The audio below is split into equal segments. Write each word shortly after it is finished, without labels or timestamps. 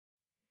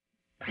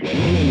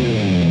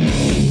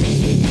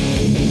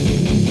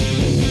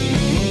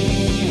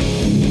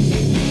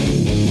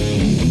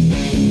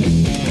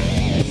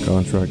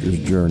Contractor's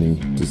journey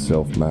to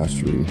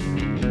self-mastery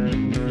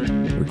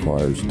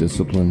requires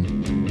discipline,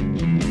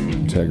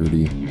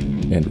 integrity,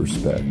 and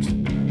respect.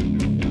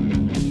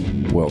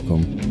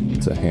 Welcome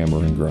to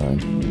Hammer and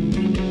Grind.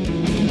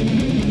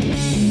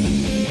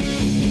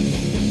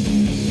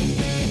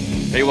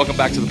 Hey, welcome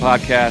back to the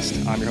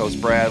podcast. I'm your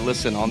host, Brad.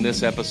 Listen, on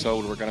this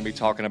episode, we're going to be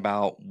talking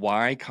about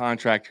why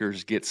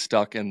contractors get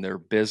stuck in their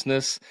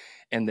business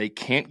and they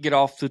can't get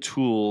off the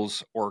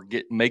tools or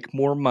make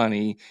more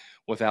money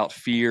without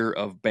fear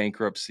of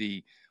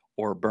bankruptcy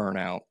or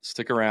burnout.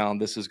 Stick around.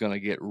 This is going to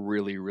get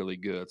really, really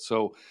good.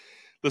 So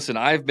listen,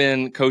 I've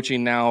been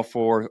coaching now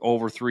for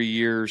over 3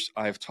 years.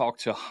 I've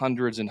talked to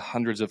hundreds and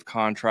hundreds of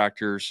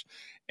contractors,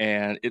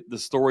 and the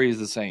story is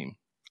the same.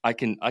 I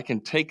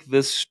can take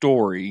this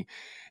story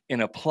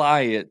and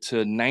apply it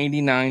to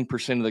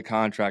 99% of the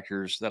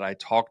contractors that I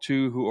talk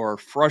to who are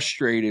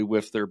frustrated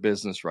with their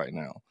business right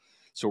now.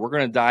 So we're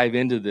going to dive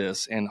into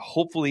this and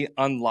hopefully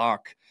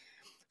unlock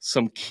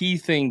some key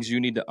things you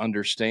need to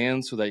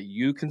understand so that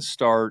you can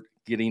start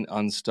getting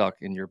unstuck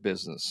in your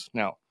business.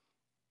 Now,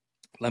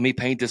 let me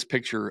paint this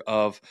picture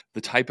of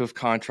the type of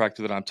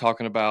contractor that I'm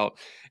talking about,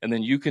 and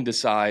then you can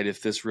decide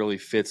if this really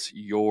fits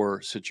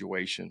your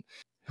situation.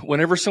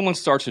 Whenever someone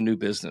starts a new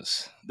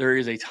business, there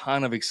is a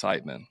ton of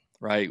excitement,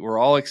 right? We're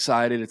all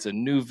excited. It's a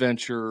new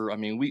venture. I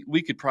mean,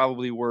 we could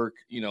probably work,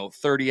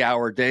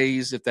 30-hour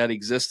days if that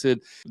existed,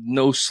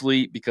 no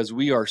sleep, because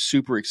we are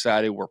super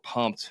excited. We're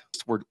pumped.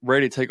 We're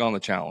ready to take on the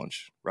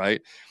challenge,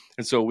 right?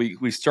 And so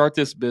we start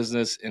this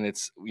business, and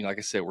it's, like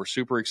I said, we're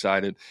super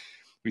excited.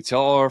 We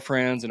tell all our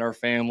friends and our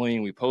family,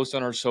 and we post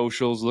on our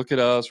socials, look at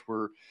us,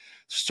 we're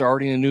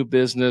starting a new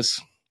business.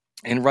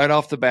 And right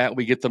off the bat,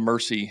 we get the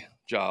mercy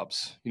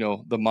jobs,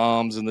 the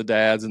moms and the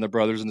dads and the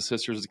brothers and the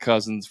sisters, the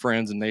cousins,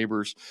 friends and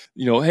neighbors,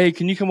 hey,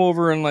 can you come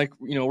over and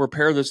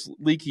repair this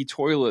leaky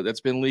toilet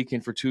that's been leaking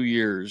for 2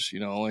 years,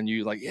 and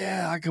you like,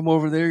 yeah, I come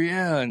over there.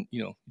 Yeah. And,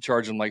 you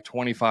charge them like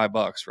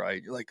 $25,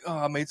 right? You're like, oh,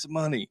 I made some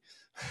money.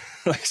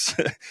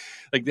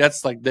 like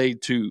that's like day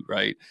two,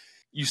 right?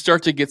 You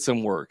start to get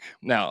some work.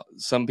 Now,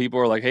 some people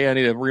are like, hey, I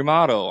need a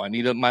remodel. I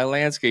need my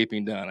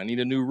landscaping done. I need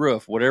a new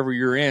roof, whatever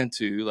you're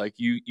into. Like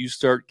you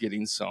start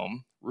getting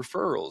some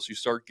referrals. You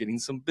start getting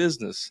some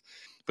business.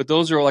 But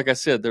those are, like I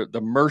said,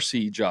 the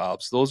mercy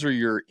jobs. Those are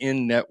your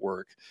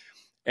in-network.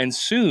 And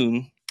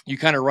soon you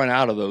kind of run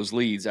out of those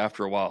leads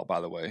after a while, by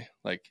the way.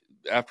 Like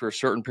after a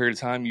certain period of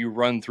time, you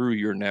run through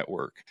your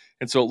network.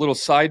 And so a little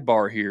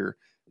sidebar here,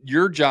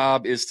 your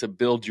job is to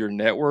build your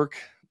network.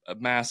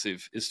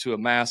 Is to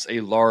amass a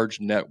large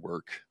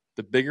network.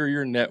 The bigger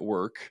your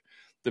network,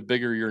 the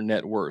bigger your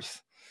net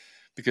worth.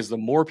 Because the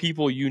more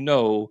people you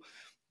know,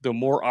 the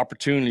more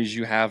opportunities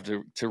you have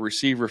to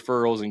receive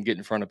referrals and get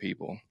in front of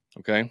people.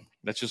 Okay?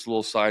 That's just a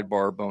little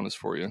sidebar bonus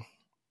for you.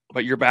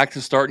 But you're back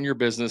to starting your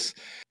business,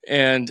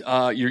 and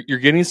you're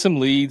getting some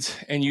leads,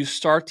 and you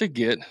start to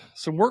get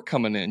some work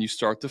coming in. You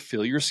start to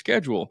fill your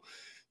schedule.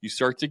 You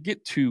start to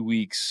get 2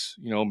 weeks,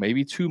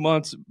 maybe 2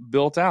 months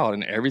built out,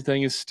 and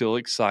everything is still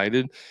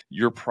excited.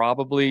 You're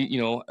probably,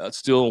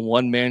 still a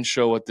one-man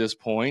show at this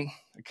point.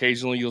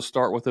 Occasionally you'll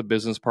start with a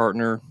business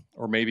partner,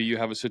 or maybe you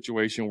have a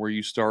situation where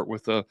you start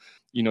with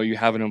you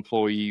have an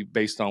employee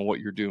based on what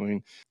you're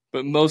doing.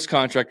 But most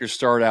contractors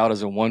start out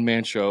as a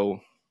one-man show,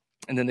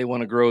 and then they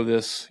want to grow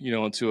this,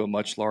 into a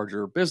much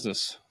larger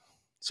business.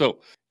 So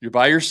you're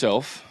by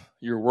yourself,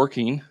 you're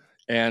working,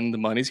 and the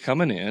money's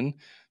coming in.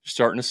 You're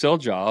starting to sell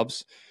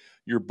jobs.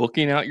 You're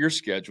booking out your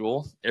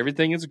schedule.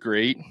 Everything is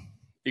great,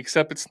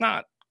 except it's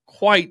not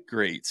quite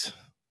great.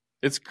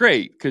 It's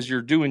great because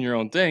you're doing your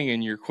own thing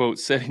and you're, quote,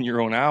 setting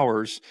your own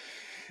hours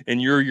and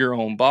you're your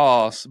own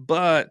boss,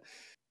 but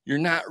you're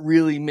not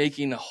really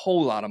making a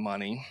whole lot of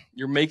money.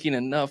 You're making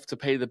enough to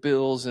pay the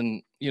bills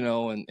and,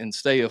 and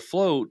stay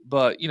afloat.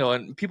 But,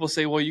 and people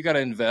say, well, you got to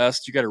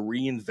invest, you got to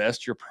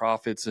reinvest your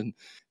profits, and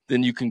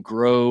then you can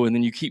grow, and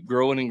then you keep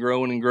growing and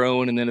growing and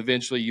growing. And then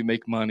eventually you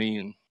make money,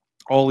 and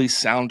all these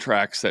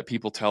soundtracks that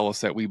people tell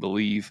us that we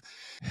believe.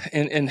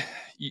 And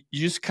you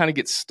just kind of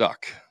get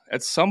stuck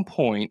at some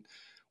point,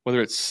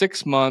 whether it's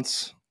 6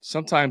 months,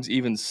 sometimes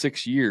even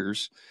 6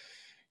 years,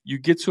 you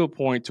get to a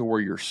point to where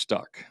you're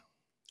stuck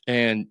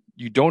and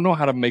you don't know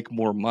how to make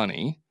more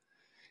money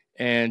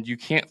and you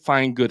can't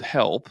find good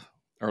help,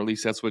 or at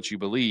least that's what you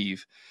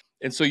believe.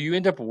 And so you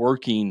end up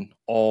working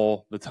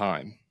all the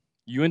time.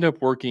 You end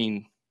up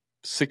working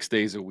 6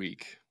 days a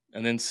week,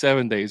 and then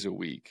 7 days a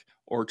week,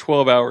 or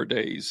 12-hour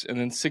days, and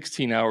then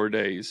 16-hour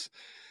days.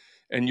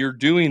 And you're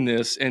doing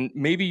this, and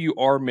maybe you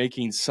are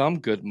making some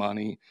good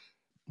money,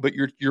 but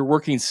you're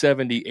working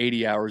 70,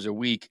 80 hours a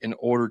week in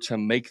order to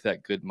make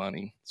that good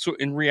money. So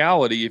in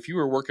reality, if you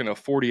were working a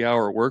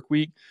 40-hour work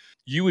week,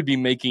 you would be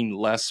making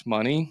less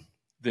money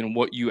than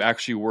what you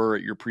actually were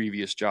at your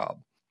previous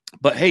job.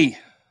 But hey,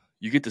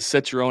 you get to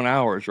set your own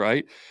hours,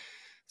 right?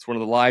 It's one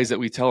of the lies that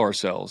we tell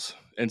ourselves.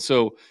 And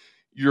so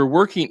you're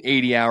working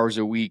 80 hours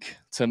a week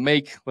to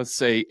make, let's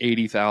say,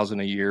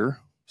 $80,000 a year.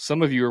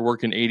 Some of you are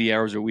working 80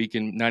 hours a week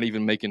and not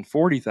even making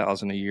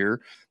 40,000 a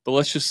year. But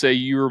let's just say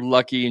you're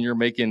lucky and you're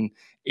making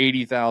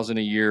 80,000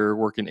 a year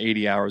working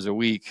 80 hours a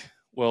week.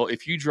 Well,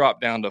 if you drop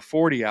down to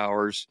 40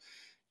 hours,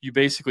 you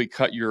basically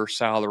cut your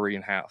salary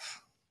in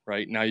half,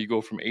 right? Now you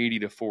go from 80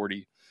 to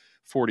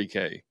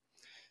 40K.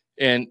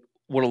 And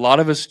what a lot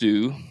of us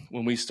do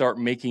when we start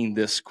making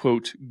this,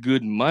 quote,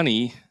 good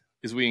money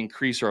is we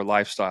increase our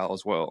lifestyle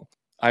as well.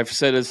 I've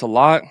said this a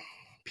lot.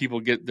 People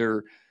get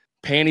their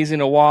panties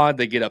in a wad.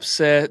 They get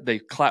upset. They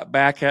clap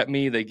back at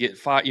me. They get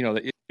fight.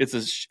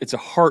 It's a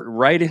heart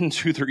right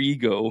into their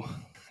ego.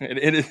 And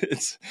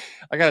it's,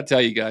 I got to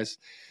tell you guys,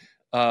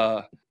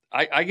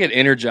 I get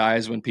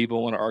energized when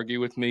people want to argue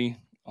with me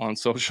on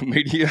social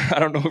media. I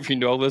don't know if you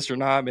know this or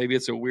not. Maybe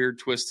it's a weird,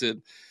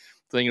 twisted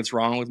thing that's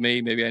wrong with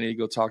me. Maybe I need to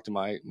go talk to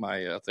my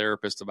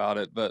therapist about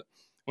it. But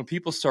when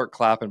people start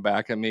clapping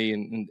back at me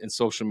in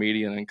social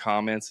media and in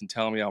comments and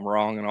telling me I'm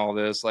wrong and all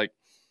this, like,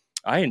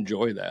 I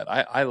enjoy that.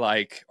 I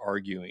like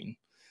arguing.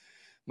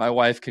 My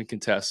wife can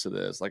contest to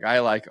this. Like, I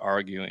like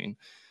arguing.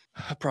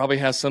 Probably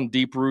has some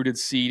deep-rooted,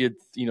 seated,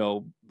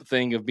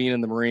 thing of being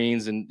in the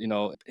Marines and,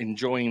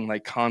 enjoying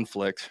like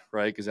conflict,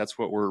 right? Because that's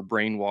what we're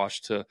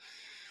brainwashed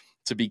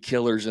to be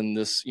killers in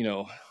this,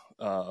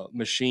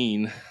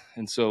 machine.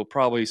 And so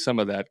probably some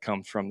of that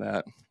comes from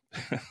that.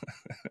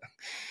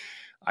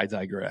 I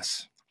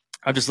digress.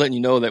 I'm just letting you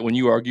know that when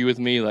you argue with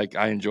me, like,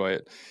 I enjoy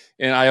it.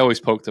 And I always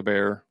poke the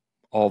bear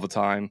all the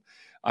time.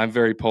 I'm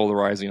very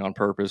polarizing on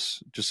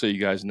purpose, just so you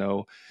guys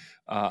know.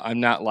 I'm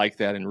not like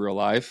that in real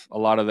life. A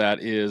lot of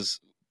that is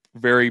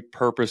very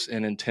purpose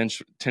and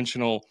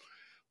intentional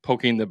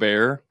poking the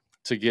bear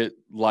to get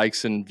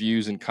likes and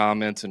views and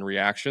comments and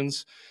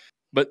reactions.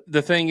 But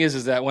the thing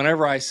is that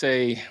whenever I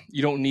say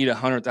you don't need a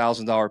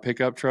 $100,000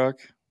 pickup truck,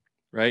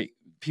 right?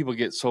 People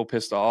get so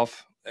pissed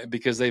off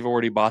because they've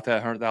already bought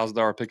that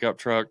 $100,000 pickup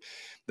truck.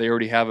 They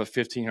already have a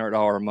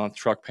 $1,500 a month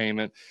truck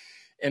payment.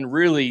 And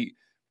really,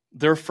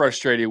 they're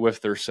frustrated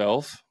with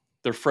themselves.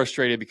 They're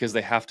frustrated because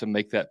they have to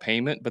make that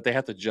payment, but they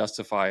have to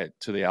justify it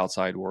to the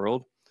outside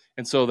world.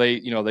 And so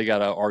they got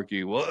to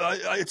argue, well,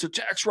 it's a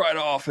tax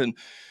write-off and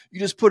you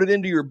just put it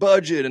into your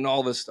budget and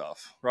all this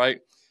stuff, right?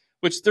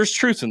 Which there's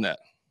truth in that,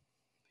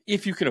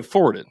 if you can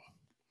afford it.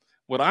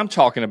 What I'm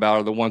talking about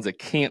are the ones that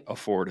can't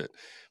afford it,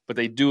 but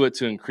they do it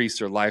to increase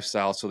their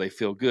lifestyle so they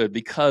feel good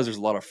because there's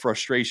a lot of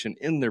frustration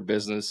in their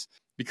business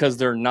because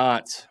they're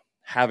not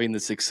having the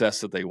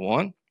success that they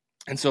want.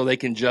 And so they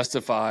can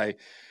justify,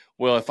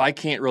 well, if I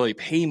can't really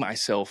pay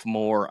myself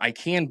more, I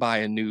can buy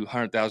a new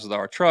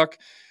 $100,000 truck,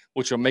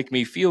 which will make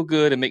me feel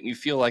good and make me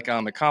feel like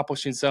I'm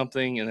accomplishing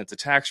something, and it's a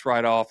tax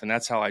write-off, and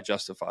that's how I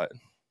justify it.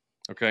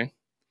 Okay?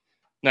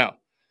 Now,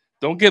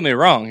 don't get me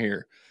wrong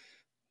here.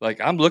 Like,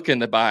 I'm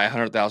looking to buy a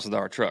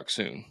 $100,000 truck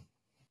soon.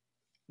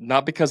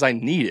 Not because I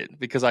need it,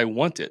 because I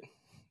want it.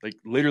 Like,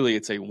 literally,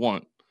 it's a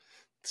want.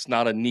 It's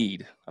not a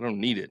need. I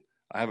don't need it.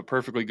 I have a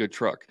perfectly good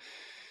truck.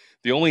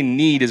 The only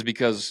need is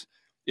because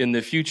in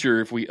the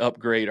future, if we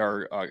upgrade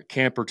our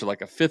camper to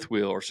like a fifth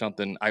wheel or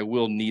something, I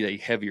will need a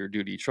heavier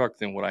duty truck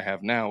than what I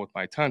have now with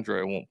my Tundra.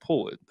 I won't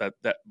pull it. But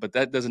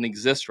that doesn't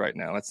exist right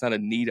now. That's not a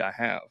need I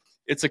have.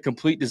 It's a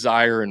complete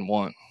desire and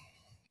want.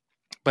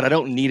 But I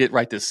don't need it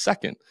right this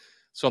second.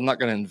 So I'm not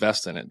going to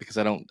invest in it because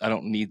I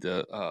don't need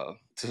to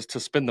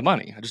spend the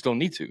money. I just don't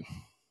need to.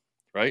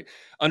 Right?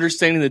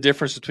 Understanding the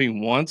difference between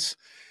wants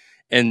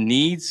and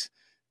needs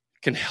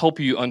can help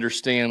you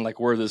understand like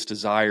where this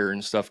desire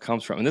and stuff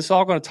comes from. And this is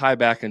all going to tie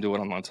back into what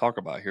I'm going to talk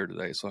about here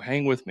today. So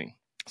hang with me.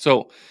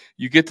 So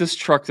you get this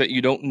truck that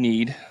you don't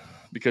need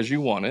because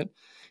you want it.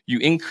 You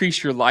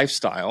increase your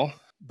lifestyle,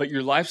 but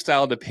your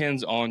lifestyle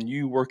depends on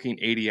you working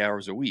 80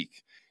 hours a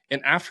week.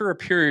 And after a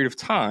period of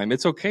time,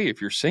 it's okay if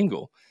you're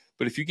single.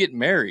 But if you get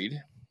married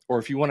or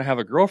if you want to have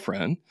a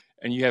girlfriend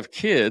and you have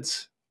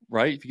kids,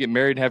 right? If you get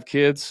married and have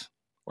kids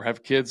or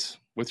have kids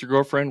with your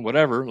girlfriend,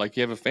 whatever, like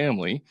you have a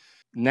family,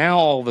 now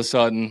all of a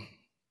sudden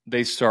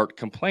they start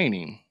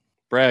complaining.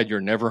 Brad,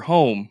 you're never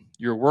home.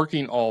 You're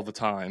working all the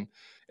time.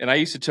 And I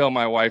used to tell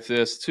my wife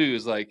this too,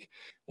 is like,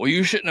 well,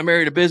 you shouldn't have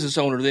married a business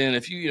owner then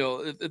if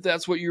if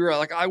that's what you're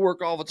like. I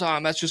work all the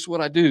time. That's just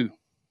what I do.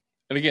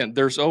 And again,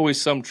 there's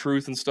always some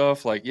truth and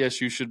stuff. Like, yes,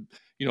 you should,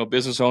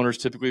 business owners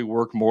typically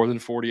work more than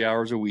 40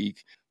 hours a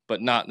week,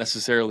 but not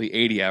necessarily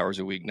 80 hours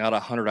a week, not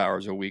 100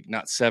 hours a week,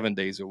 not 7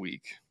 days a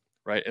week,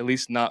 right? At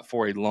least not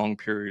for a long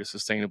period of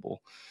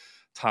sustainable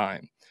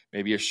time.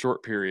 Maybe a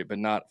short period, but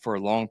not for a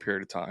long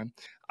period of time.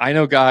 I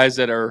know guys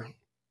that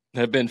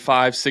have been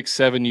 5, 6,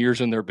 7 years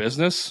in their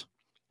business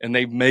and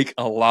they make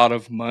a lot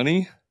of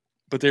money,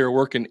 but they were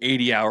working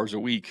 80 hours a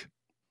week.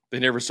 They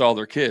never saw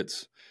their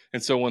kids.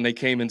 And so when they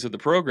came into the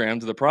program,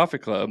 to the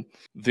Profit Club,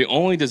 the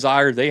only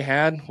desire they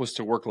had was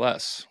to work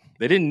less.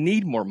 They didn't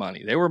need more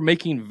money. They were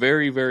making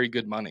very, very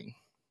good money.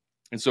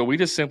 And so we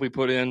just simply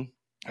put in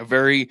a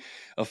very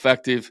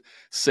effective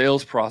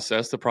sales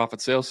process, the profit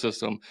sales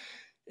system.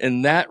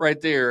 And that right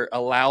there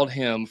allowed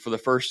him for the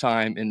first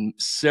time in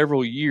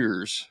several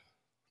years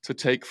to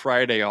take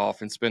Friday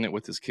off and spend it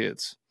with his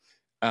kids.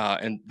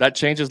 And that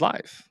changed his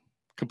life.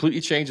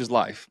 Completely changed his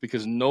life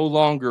because no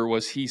longer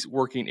was he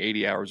working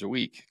 80 hours a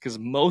week, because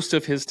most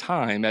of his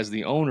time as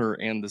the owner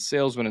and the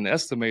salesman and the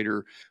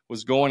estimator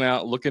was going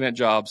out, looking at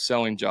jobs,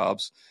 selling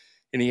jobs,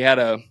 and he had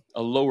a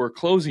lower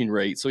closing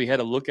rate. So he had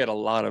to look at a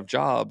lot of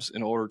jobs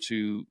in order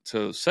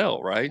to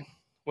sell, right?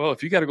 Well,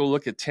 if you got to go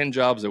look at 10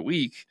 jobs a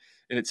week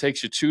and it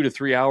takes you 2 to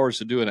 3 hours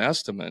to do an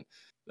estimate,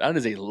 that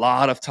is a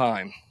lot of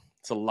time.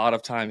 It's a lot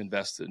of time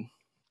invested.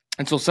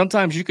 And so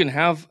sometimes you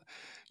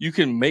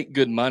can make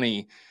good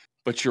money,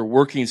 but you're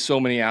working so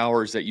many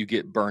hours that you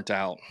get burnt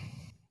out,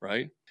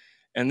 right?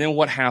 And then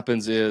what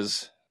happens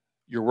is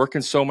you're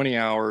working so many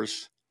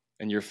hours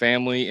and your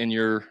family and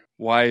your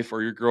wife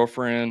or your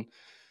girlfriend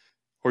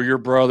or your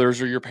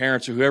brothers or your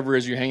parents or whoever it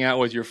is you hang out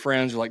with, your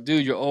friends, you're like,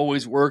 dude, you're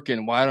always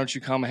working. Why don't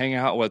you come hang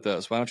out with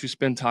us? Why don't you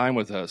spend time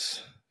with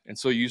us? And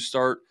so you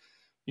start,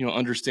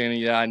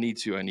 understanding, I need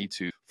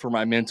to. For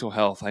my mental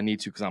health, I need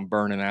to because I'm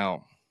burning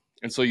out.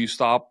 And so you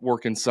stop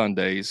working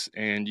Sundays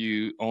and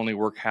you only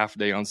work half a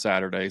day on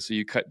Saturday. So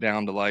you cut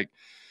down to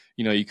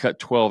you cut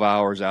 12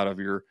 hours out of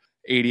your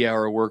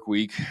 80-hour work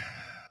week.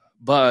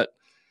 But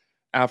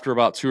after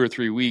about 2 or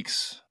 3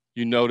 weeks,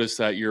 you notice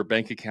that your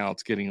bank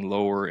account's getting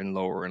lower and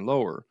lower and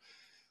lower.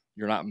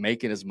 You're not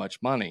making as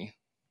much money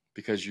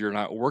because you're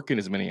not working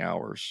as many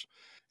hours.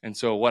 And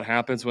so what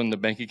happens when the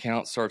bank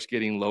account starts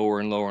getting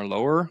lower and lower and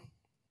lower?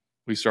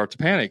 We start to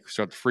panic, we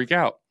start to freak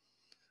out.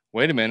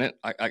 Wait a minute,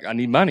 I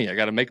need money. I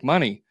got to make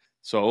money.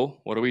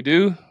 So what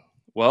do?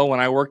 Well, when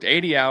I worked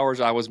 80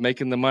 hours, I was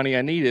making the money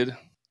I needed,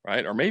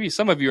 right? Or maybe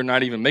some of you are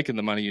not even making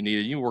the money you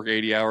needed. You work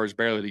 80 hours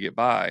barely to get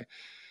by,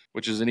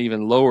 which is an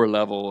even lower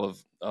level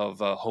of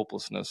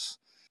hopelessness.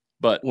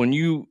 But when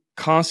you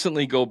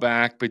constantly go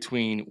back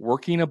between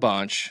working a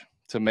bunch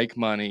to make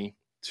money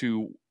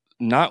to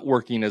not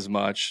working as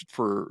much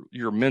for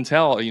your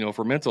mentality,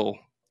 for mental,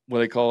 what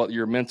they call it,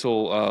 your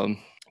mental,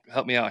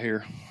 help me out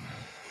here.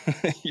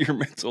 Your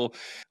mental,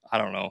 I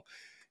don't know.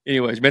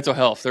 Anyways, mental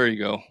health. There you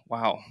go.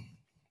 Wow.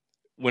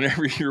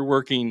 Whenever you're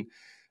working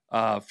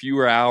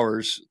fewer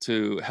hours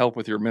to help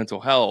with your mental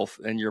health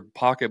and your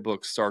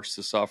pocketbook starts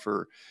to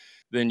suffer,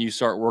 then you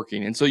start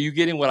working. And so you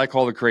get in what I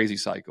call the crazy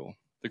cycle.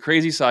 The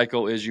crazy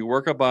cycle is you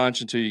work a bunch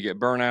until you get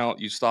burnout,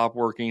 you stop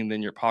working,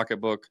 then your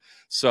pocketbook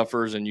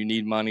suffers and you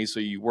need money. So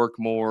you work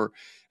more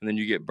and then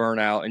you get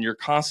burnout, and you're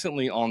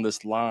constantly on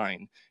this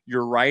line.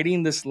 You're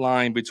riding this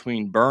line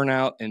between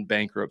burnout and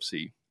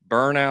bankruptcy.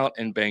 Burnout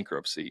and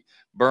bankruptcy,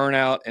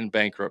 burnout and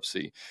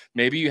bankruptcy.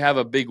 Maybe you have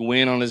a big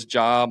win on this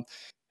job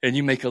and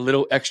you make a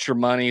little extra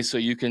money so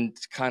you can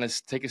kind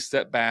of take a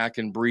step back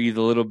and breathe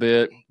a little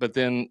bit. But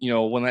then,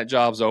 when that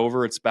job's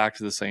over, it's back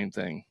to the same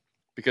thing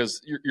because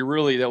you're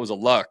really, that was a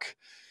luck.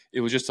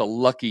 It was just a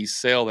lucky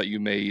sale that you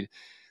made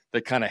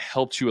that kind of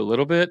helped you a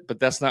little bit, but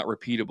that's not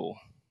repeatable.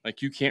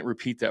 Like you can't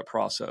repeat that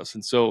process.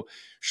 And so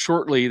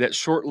that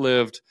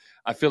short-lived,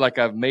 I feel like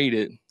I've made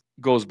it,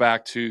 goes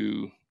back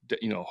to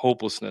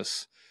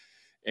hopelessness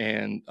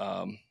and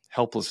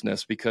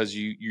helplessness because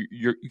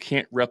you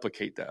can't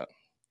replicate that.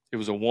 It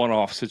was a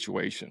one-off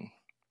situation.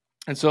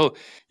 And so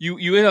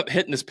you end up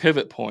hitting this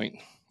pivot point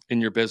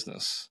in your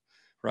business,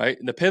 right?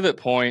 And the pivot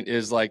point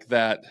is like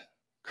that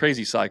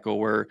crazy cycle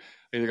where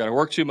you either got to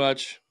work too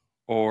much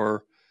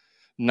or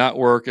not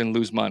work and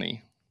lose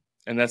money.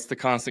 And that's the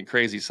constant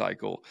crazy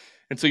cycle.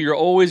 And so you're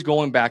always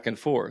going back and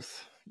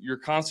forth. You're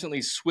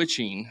constantly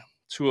switching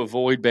to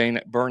avoid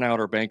burnout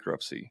or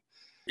bankruptcy.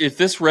 If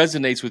this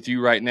resonates with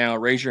you right now,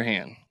 raise your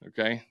hand,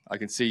 okay? I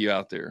can see you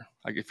out there.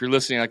 If you're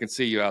listening, I can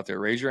see you out there.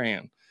 Raise your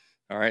hand,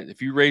 all right?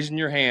 If you're raising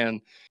your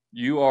hand,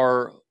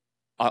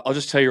 I'll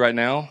just tell you right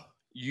now,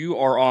 you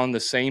are on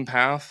the same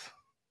path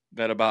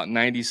that about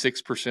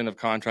 96% of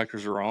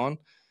contractors are on,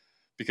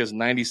 because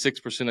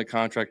 96% of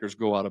contractors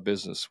go out of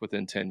business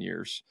within 10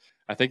 years.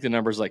 I think the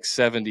number is like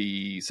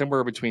 70,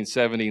 somewhere between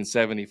 70 and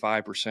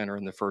 75% are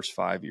in the first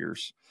 5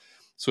 years.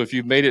 So if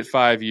you've made it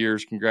 5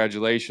 years,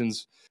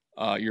 congratulations.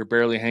 You're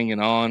barely hanging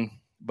on,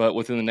 but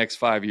within the next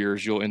 5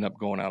 years, you'll end up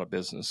going out of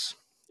business.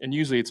 And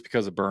usually it's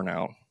because of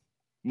burnout.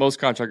 Most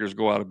contractors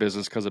go out of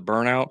business because of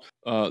burnout.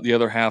 The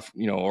other half,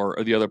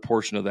 or the other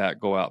portion of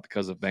that go out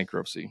because of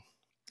bankruptcy.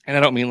 And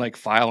I don't mean like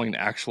filing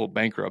actual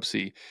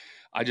bankruptcy.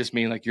 I just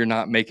mean like you're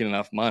not making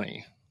enough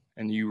money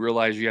and you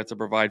realize you have to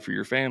provide for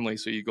your family.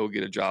 So you go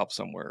get a job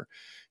somewhere.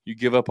 You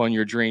give up on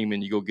your dream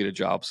and you go get a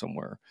job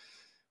somewhere,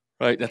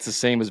 right? That's the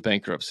same as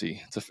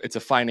bankruptcy. It's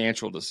a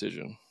financial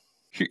decision.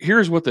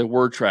 Here's what the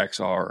word tracks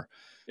are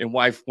and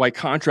why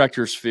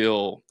contractors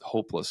feel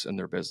hopeless in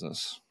their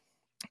business.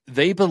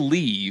 They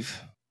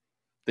believe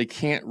they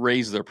can't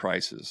raise their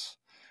prices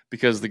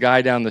because the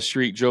guy down the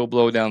street, Joe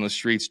Blow down the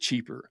street's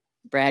cheaper.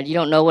 Brad, you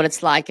don't know what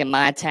it's like in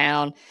my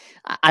town.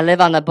 I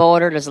live on the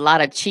border. There's a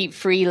lot of cheap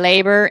free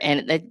labor,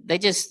 and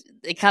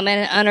they come in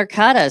and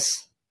undercut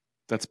us.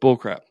 That's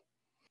bullcrap.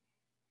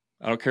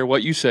 I don't care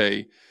what you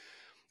say.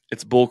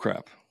 It's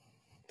bullcrap.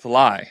 It's a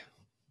lie.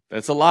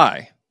 That's a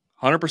lie.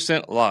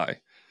 100% lie.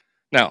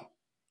 Now,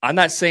 I'm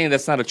not saying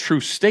that's not a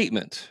true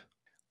statement.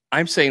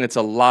 I'm saying it's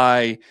a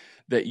lie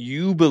that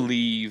you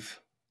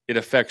believe it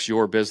affects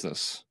your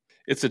business.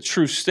 It's a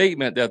true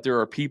statement that there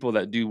are people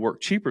that do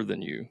work cheaper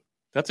than you.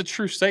 That's a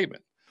true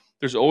statement.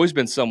 There's always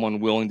been someone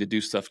willing to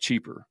do stuff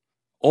cheaper.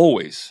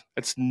 Always.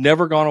 It's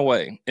never gone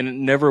away, and it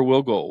never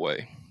will go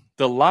away.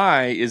 The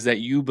lie is that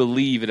you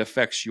believe it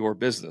affects your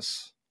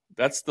business.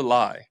 That's the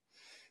lie.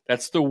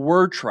 That's the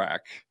word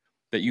track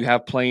that you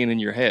have playing in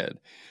your head.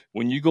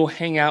 When you go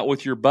hang out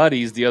with your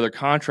buddies, the other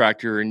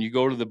contractor, and you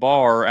go to the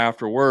bar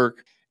after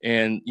work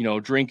and,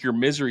 drink your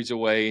miseries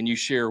away, and you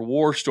share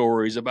war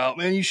stories about,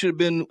 man, you should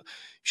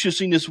have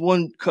seen this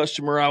one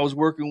customer I was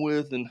working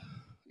with, and,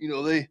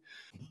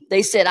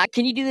 they said,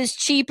 can you do this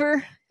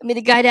cheaper? I mean,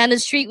 the guy down the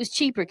street was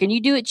cheaper. Can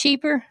you do it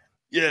cheaper?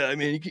 Yeah, I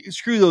mean,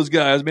 screw those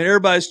guys, man.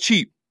 Everybody's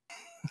cheap.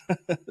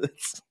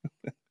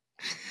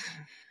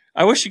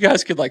 I wish you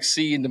guys could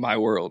see into my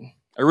world.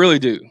 I really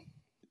do.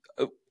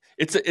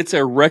 It's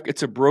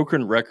a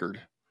broken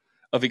record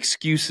of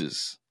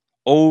excuses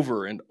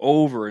over and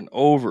over and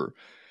over.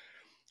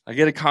 I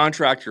get a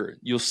contractor.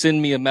 You'll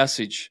send me a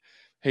message.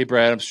 Hey,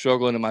 Brad, I'm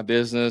struggling in my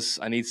business.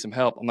 I need some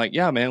help. I'm like,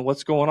 yeah, man,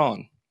 what's going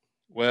on?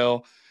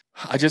 Well,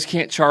 I just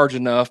can't charge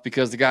enough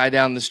because the guy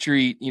down the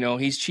street,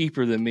 he's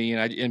cheaper than me.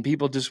 And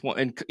people just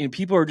want, and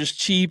people are just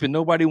cheap and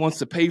nobody wants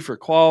to pay for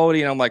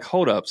quality. And I'm like,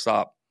 hold up,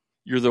 stop.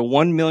 You're the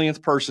 1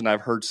 millionth person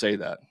I've heard say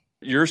that.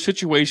 Your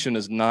situation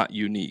is not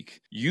unique.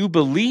 You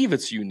believe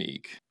it's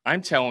unique.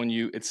 I'm telling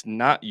you, it's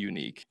not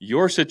unique.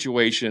 Your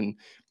situation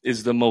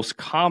is the most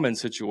common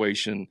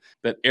situation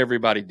that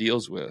everybody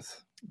deals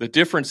with. The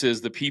difference is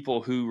the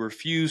people who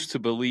refuse to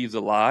believe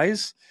the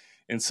lies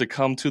and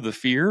succumb to the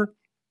fear,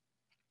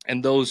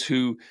 and those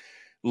who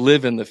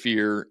live in the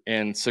fear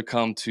and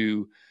succumb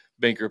to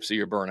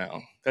bankruptcy or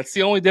burnout. That's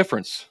the only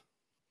difference.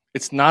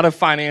 It's not a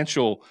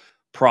financial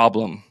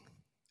problem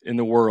in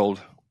the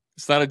world.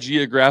 It's not a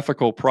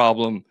geographical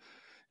problem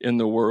in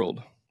the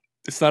world.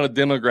 It's not a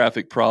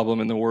demographic problem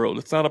in the world.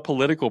 It's not a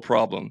political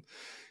problem.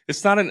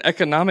 It's not an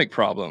economic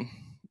problem.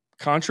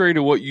 Contrary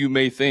to what you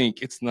may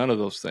think, it's none of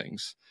those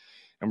things.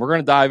 And we're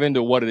going to dive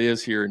into what it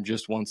is here in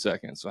just 1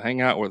 second. So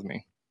hang out with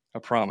me. I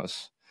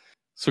promise.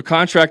 So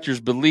contractors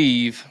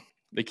believe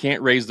they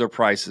can't raise their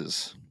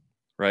prices,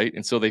 right?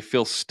 And so they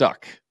feel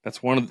stuck. That's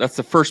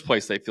the first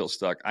place they feel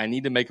stuck. I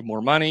need to make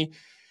more money.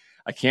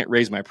 I can't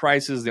raise my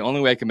prices. The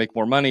only way I can make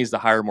more money is to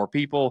hire more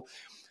people.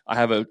 I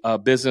have a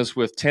business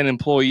with 10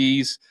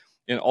 employees,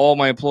 and all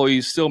my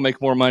employees still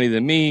make more money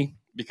than me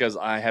because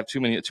I have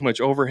too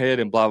much overhead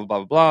and blah, blah,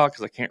 blah, blah,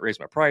 because I can't raise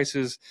my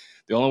prices.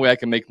 The only way I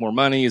can make more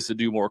money is to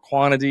do more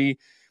quantity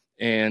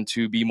and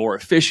to be more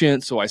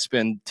efficient. So I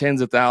spend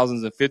tens of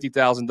thousands and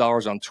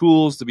 $50,000 on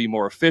tools to be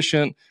more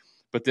efficient.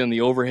 But then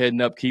the overhead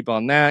and upkeep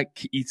on that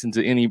eats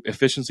into any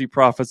efficiency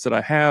profits that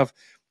I have.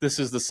 This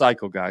is the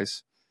cycle,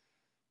 guys.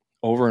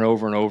 Over and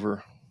over and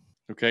over.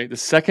 Okay. The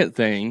second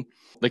thing,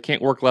 they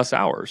can't work less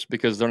hours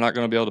because they're not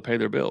going to be able to pay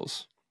their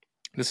bills.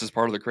 This is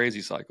part of the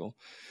crazy cycle.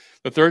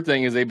 The third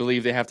thing is they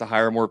believe they have to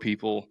hire more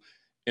people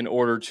in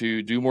order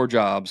to do more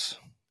jobs,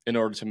 in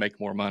order to make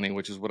more money,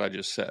 which is what I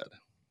just said,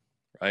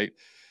 right?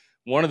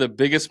 One of the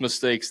biggest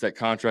mistakes that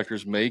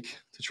contractors make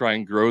to try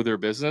and grow their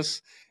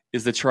business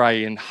is to try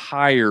and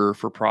hire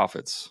for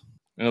profits.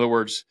 In other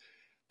words,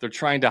 they're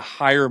trying to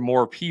hire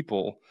more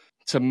people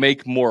to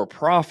make more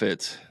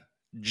profit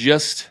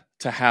just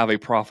to have a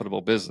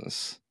profitable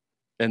business.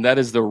 And that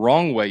is the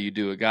wrong way you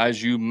do it,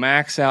 guys. You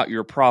max out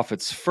your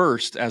profits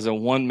first as a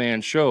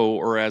one-man show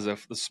or as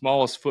the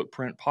smallest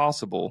footprint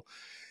possible.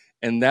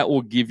 And that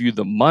will give you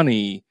the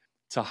money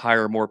to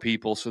hire more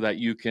people so that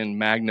you can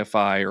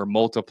magnify or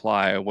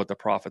multiply what the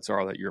profits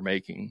are that you're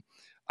making.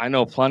 I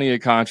know plenty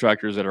of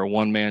contractors that are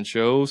one-man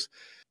shows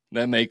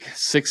that make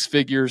six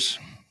figures,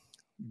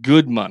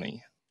 good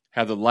money,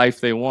 have the life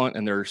they want,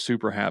 and they're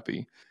super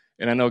happy.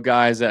 And I know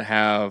guys that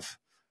have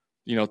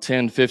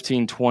 10,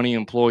 15, 20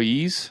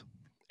 employees,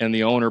 and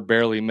the owner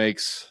barely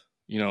makes,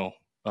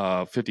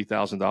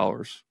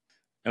 $50,000.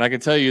 And I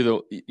can tell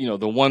you,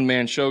 the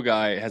one-man show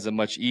guy has a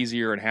much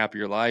easier and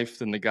happier life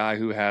than the guy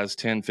who has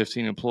 10,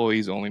 15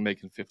 employees only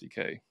making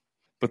 $50K.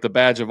 But the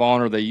badge of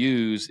honor they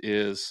use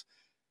is,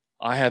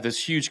 I have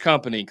this huge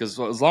company, because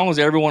as long as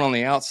everyone on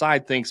the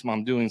outside thinks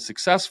I'm doing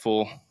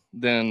successful,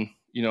 then,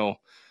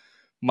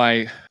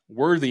 my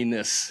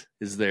worthiness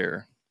is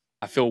there.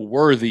 I feel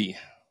worthy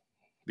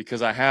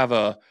because I have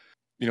a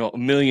 $1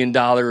 million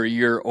a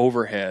year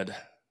overhead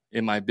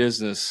in my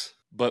business,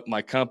 but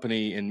my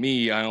company and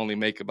me, I only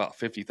make about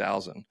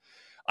 50,000.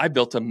 I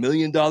built $1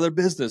 million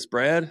business,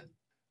 Brad.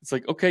 It's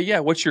like, okay, yeah,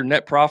 what's your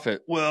net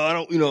profit? Well, I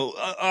don't,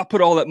 I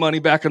put all that money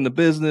back in the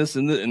business,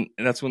 and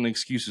that's when the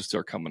excuses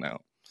start coming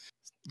out.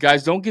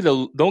 Guys, don't get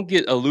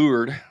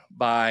allured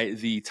by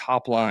the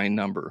top line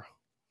number.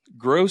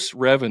 Gross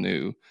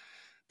revenue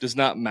does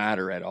not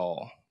matter at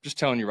all. Just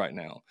telling you right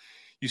now.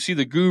 You see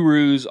the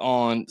gurus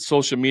on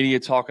social media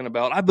talking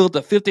about, I built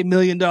a $50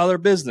 million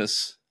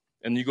business.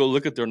 And you go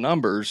look at their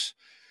numbers,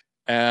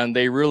 and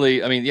they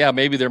really,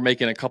 maybe they're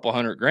making a couple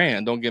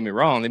 $100,000. Don't get me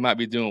wrong. They might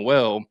be doing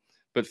well,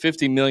 but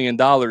 $50 million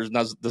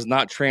does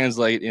not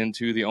translate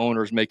into the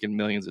owners making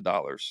millions of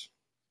dollars.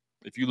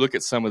 If you look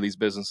at some of these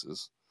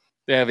businesses,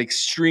 They have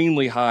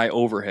extremely high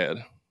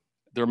overhead.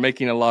 They're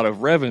making a lot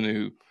of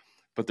revenue,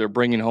 but they're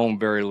bringing home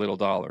very little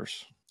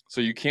dollars. So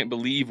you can't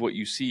believe what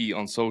you see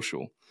on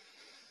social.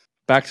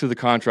 Back to the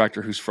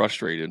contractor who's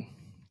frustrated,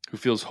 who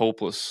feels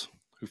hopeless,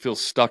 who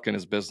feels stuck in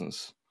his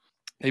business.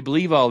 They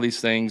believe all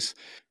these things.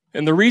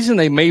 And the reason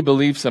they may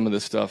believe some of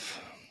this stuff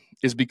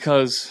is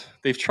because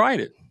they've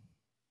tried it.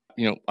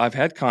 I've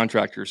had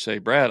contractors say,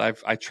 Brad,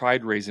 I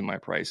tried raising my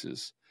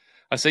prices.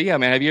 I say, yeah,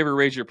 man, have you ever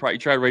raised your price? You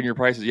tried raising your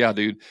prices? Yeah,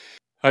 dude.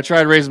 I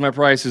tried raising my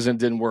prices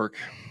and it didn't work.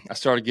 I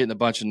started getting a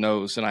bunch of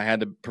no's and I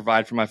had to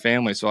provide for my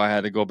family. So I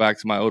had to go back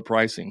to my old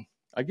pricing.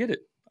 I get it.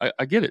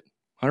 I get it.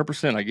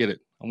 100%. I get it.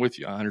 I'm with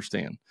you. I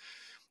understand.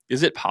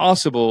 Is it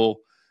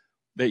possible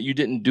that you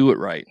didn't do it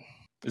right?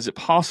 Is it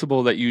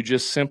possible that you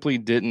just simply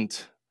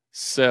didn't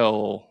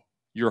sell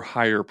your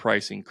higher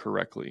pricing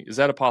correctly? Is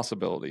that a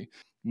possibility?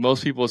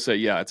 Most people say,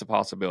 yeah, it's a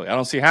possibility. I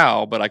don't see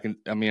how, but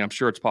I'm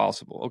sure it's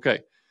possible.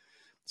 Okay.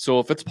 So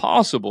if it's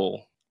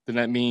possible, then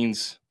that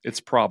means it's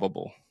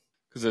probable.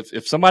 Because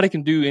if somebody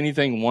can do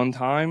anything one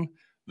time,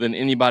 then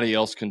anybody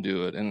else can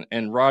do it.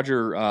 And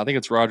Roger, I think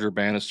it's Roger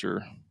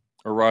Bannister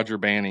or Roger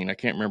Banning. I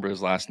can't remember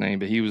his last name,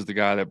 but he was the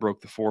guy that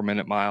broke the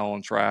 4-minute mile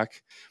on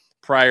track.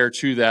 Prior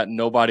to that,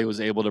 nobody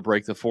was able to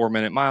break the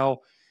 4-minute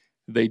mile.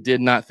 They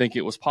did not think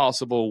it was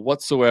possible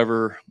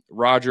whatsoever.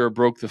 Roger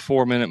broke the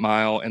 4-minute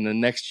mile, and the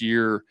next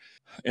year,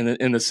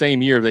 in the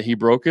same year that he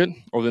broke it,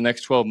 or the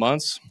next 12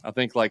 months, I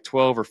think like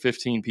 12 or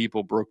 15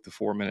 people broke the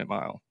 4-minute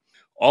mile.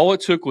 All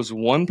it took was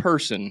one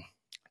person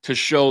to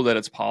show that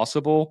it's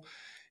possible,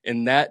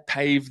 and that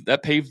paved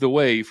the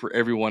way for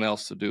everyone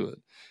else to do it.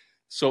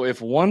 So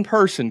if one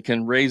person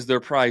can raise their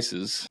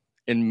prices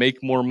and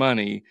make more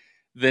money,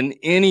 then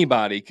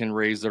anybody can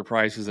raise their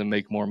prices and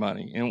make more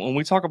money. And when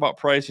we talk about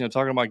pricing, I'm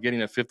talking about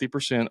getting a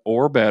 50%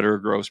 or better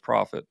gross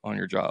profit on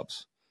your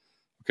jobs.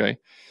 Okay.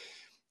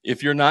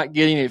 If you're not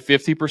getting a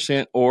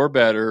 50% or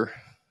better,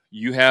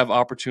 you have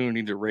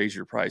opportunity to raise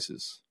your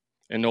prices.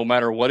 And no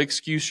matter what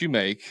excuse you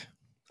make,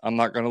 I'm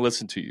not going to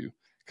listen to you,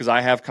 because I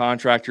have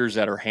contractors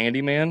that are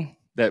handyman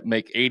that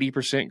make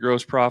 80%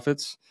 gross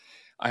profits.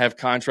 I have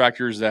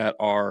contractors that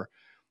are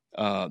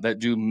that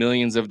do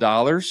millions of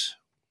dollars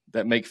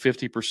that make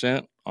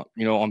 50%,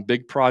 on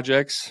big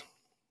projects.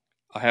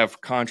 I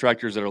have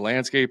contractors that are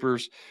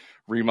landscapers,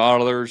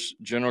 remodelers,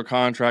 general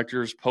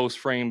contractors, post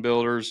frame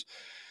builders,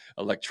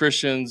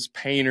 electricians,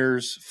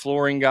 painters,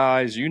 flooring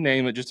guys, you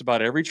name it, just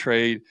about every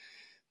trade.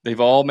 They've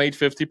all made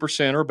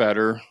 50% or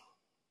better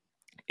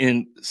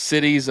in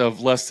cities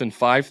of less than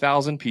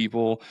 5,000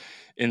 people,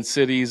 in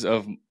cities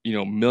of,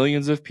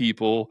 millions of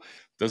people.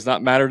 Does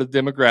not matter the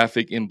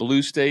demographic, in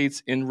blue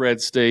states, in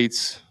red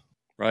states,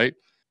 right?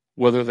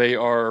 Whether they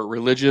are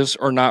religious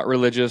or not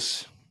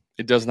religious,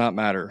 it does not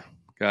matter,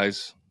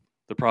 guys.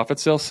 The profit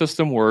sales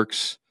system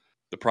works.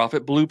 The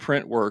profit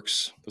blueprint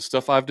works. The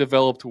stuff I've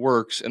developed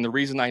works. And the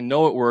reason I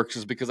know it works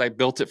is because I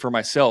built it for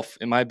myself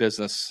in my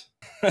business.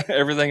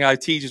 Everything I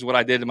teach is what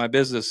I did in my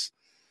business.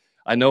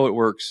 I know it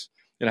works.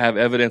 And I have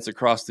evidence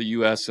across the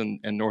U.S. and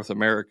North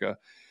America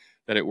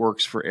that it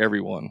works for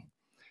everyone.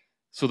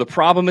 So the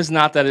problem is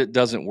not that it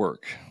doesn't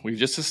work. We've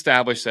just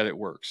established that it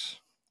works.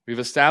 We've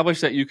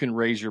established that you can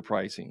raise your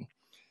pricing.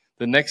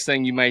 The next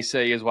thing you may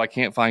say is, well, I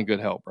can't find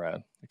good help,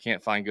 Brad. I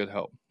can't find good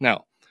help.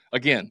 Now,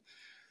 again,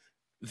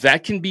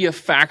 that can be a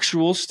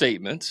factual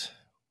statement,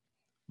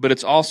 but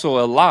it's also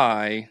a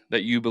lie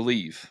that you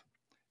believe.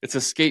 It's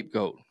a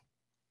scapegoat.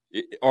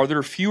 Are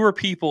there fewer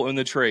people in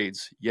the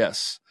trades?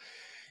 Yes.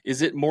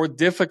 Is it more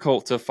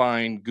difficult to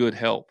find good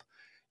help?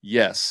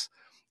 Yes.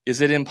 Is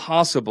it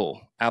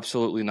impossible?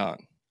 Absolutely not.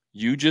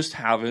 You just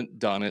haven't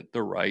done it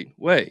the right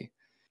way.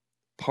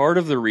 Part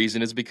of the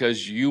reason is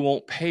because you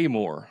won't pay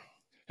more.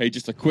 Hey,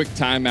 just a quick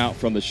timeout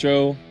from the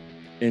show.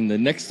 In the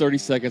next 30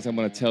 seconds, I'm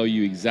going to tell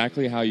you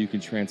exactly how you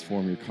can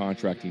transform your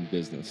contracting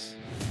business.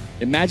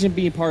 Imagine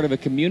being part of a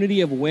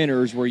community of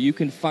winners where you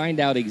can find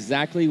out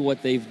exactly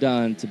what they've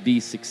done to be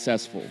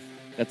successful.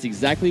 That's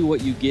exactly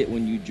what you get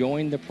when you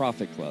join the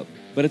Profit Club.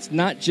 But it's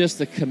not just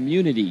a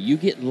community. You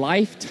get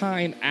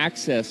lifetime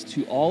access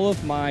to all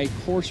of my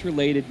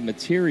course-related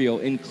material,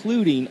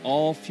 including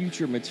all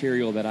future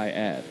material that I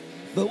add.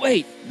 But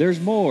wait, there's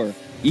more.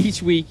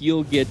 Each week,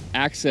 you'll get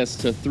access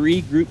to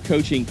 3 group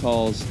coaching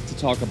calls to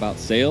talk about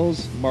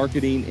sales,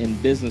 marketing,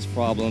 and business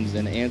problems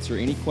and answer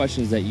any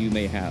questions that you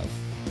may have.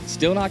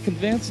 Still not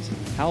convinced?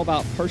 How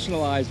about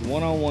personalized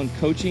one-on-one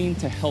coaching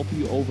to help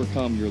you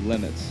overcome your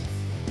limits?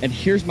 And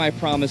here's my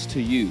promise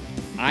to you.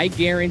 I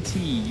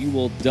guarantee you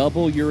will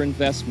double your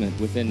investment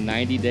within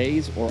 90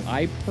 days, or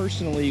I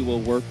personally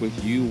will work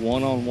with you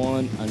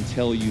one-on-one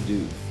until you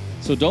do.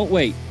 So don't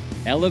wait.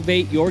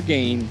 Elevate your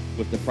game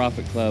with the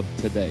Profit Club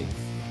today.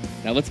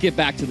 Now let's get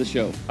back to the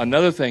show.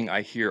 Another thing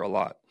I hear a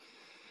lot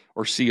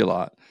or see a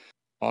lot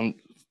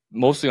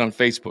mostly on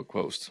Facebook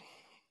posts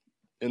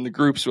in the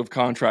groups of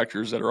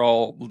contractors that are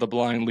all the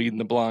blind leading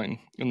the blind.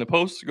 And the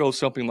posts go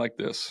something like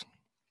this.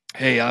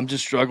 Hey, I'm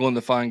just struggling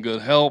to find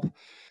good help.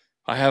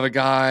 I have a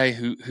guy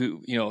who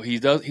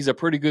he's a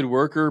pretty good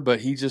worker, but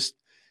he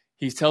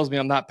he tells me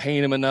I'm not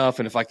paying him enough.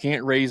 And if I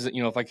can't raise it,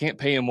 if I can't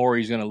pay him more,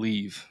 he's going to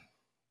leave.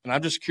 And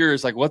I'm just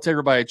curious, like, what's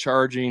everybody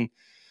charging?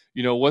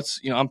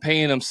 I'm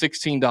paying him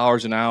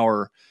 $16 an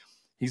hour.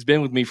 He's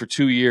been with me for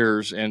 2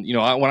 years. And,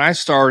 when I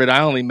started,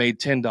 I only made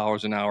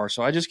 $10 an hour.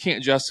 So I just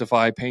can't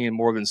justify paying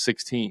more than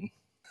 16.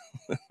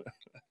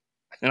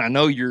 And I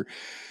know you're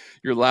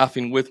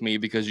laughing with me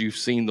because you've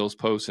seen those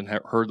posts and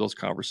heard those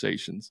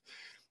conversations.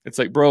 It's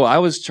like, bro, I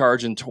was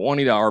charging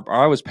 $20, or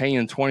I was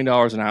paying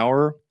 $20 an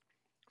hour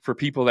for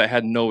people that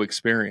had no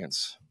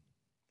experience,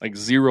 like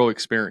zero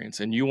experience.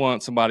 And you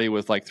want somebody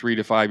with like 3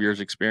 to 5 years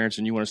experience,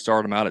 and you want to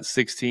start them out at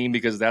 16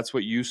 because that's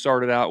what you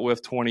started out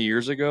with 20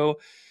 years ago.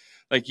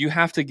 Like, you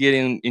have to get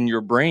in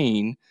your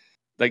brain.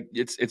 Like,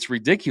 it's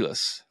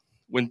ridiculous.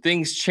 When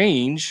things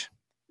change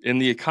in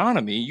the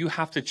economy, you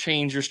have to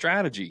change your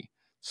strategy.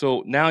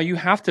 So now you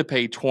have to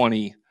pay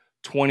 $20,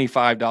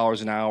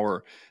 $25 an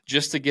hour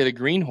just to get a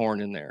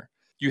greenhorn in there.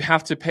 You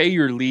have to pay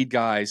your lead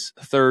guys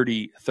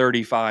 $30,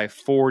 $35,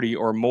 $40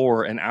 or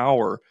more an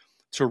hour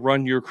to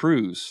run your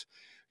crews.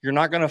 You're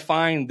not going to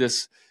find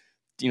this,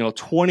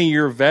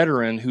 20-year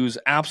veteran who's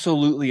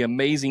absolutely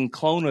amazing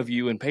clone of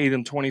you and pay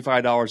them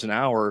 $25 an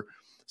hour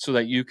so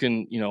that you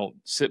can,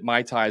 sip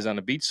Mai Tais on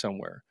a beach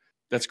somewhere.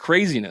 That's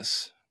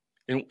craziness.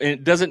 And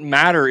it doesn't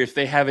matter if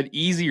they have it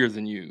easier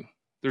than you.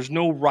 There's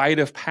no rite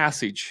of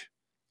passage.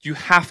 You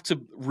have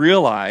to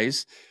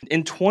realize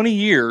in 20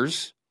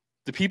 years,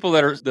 the people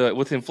that are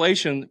with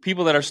inflation,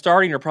 people that are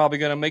starting are probably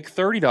going to make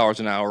 $30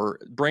 an hour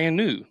brand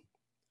new,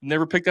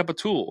 never picked up a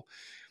tool.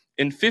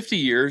 In 50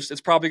 years,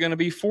 it's probably going to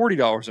be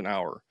 $40 an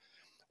hour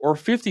or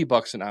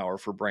 $50 an hour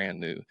for brand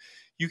new.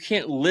 You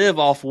can't live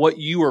off what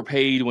you were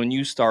paid when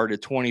you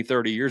started 20,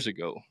 30 years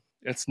ago.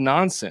 It's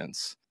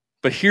nonsense.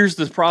 But here's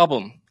the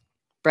problem.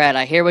 Brad,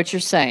 I hear what you're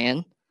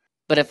saying,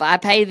 but if I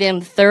pay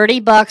them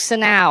 $30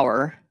 an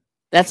hour,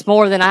 that's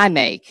more than I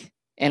make,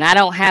 and I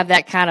don't have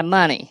that kind of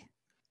money.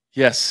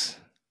 Yes,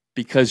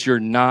 because you're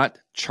not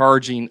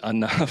charging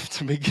enough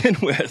to begin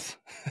with.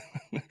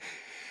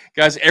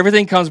 Guys,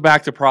 everything comes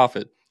back to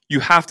profit. You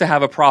have to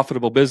have a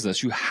profitable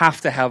business. You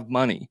have to have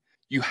money.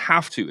 You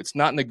have to. It's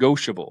not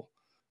negotiable.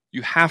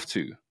 You have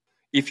to.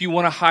 If you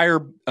want to hire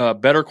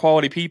better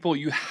quality people,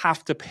 you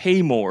have to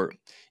pay more.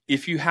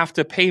 If you have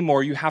to pay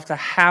more, you have to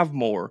have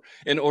more.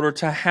 In order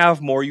to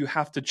have more, you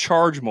have to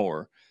charge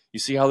more. You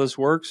see how this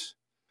works?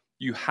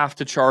 You have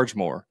to charge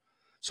more.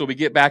 So we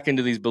get back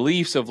into these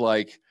beliefs of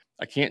like,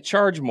 I can't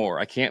charge more.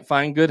 I can't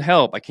find good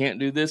help. I can't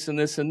do this and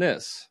this and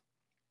this.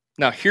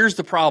 Now, here's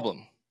the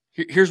problem.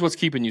 Here's what's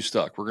keeping you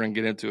stuck. We're going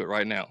to get into it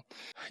right now.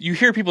 You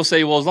hear people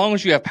say, well, as long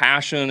as you have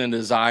passion and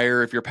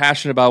desire, if you're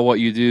passionate about what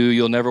you do,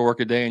 you'll never work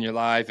a day in your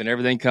life and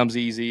everything comes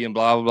easy and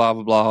blah, blah, blah,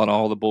 blah, blah, and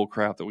all the bull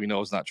crap that we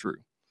know is not true.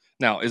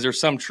 Now, is there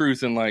some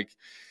truth in like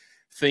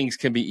things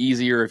can be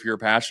easier if you're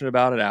passionate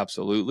about it?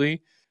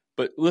 Absolutely.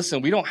 But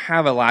listen, we don't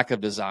have a lack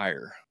of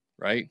desire,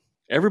 right?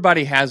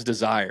 Everybody has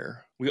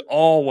desire. We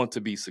all want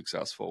to be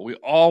successful. We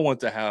all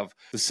want to have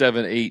the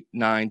 7, 8,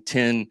 9,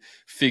 10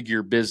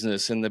 figure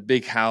business and the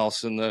big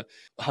house and the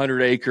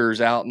 100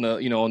 acres out in the,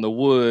 in the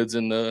woods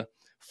and the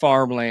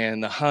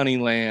farmland, the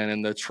hunting land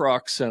and the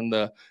trucks and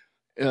the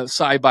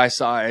side by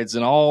sides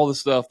and all the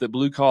stuff that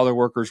blue collar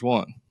workers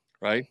want,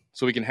 right?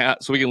 So we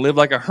can live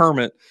like a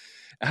hermit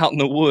out in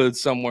the woods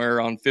somewhere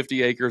on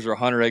 50 acres or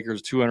 100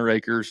 acres, 200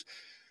 acres,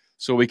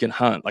 so we can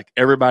hunt. Like,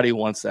 everybody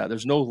wants that.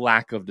 There's no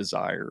lack of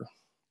desire.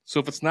 So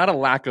if it's not a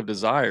lack of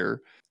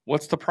desire,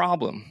 what's the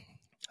problem?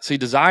 See,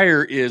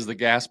 desire is the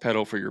gas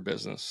pedal for your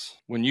business.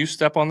 When you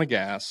step on the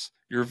gas,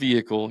 your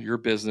vehicle, your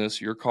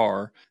business, your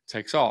car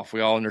takes off.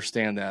 We all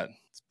understand that.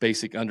 It's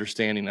basic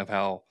understanding of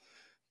how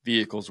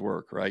vehicles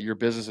work, right? Your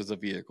business is a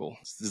vehicle.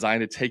 It's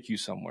designed to take you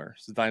somewhere.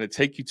 It's designed to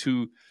take you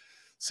to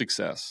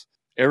success.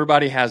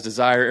 Everybody has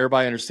desire.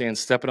 Everybody understands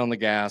stepping on the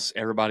gas.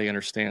 Everybody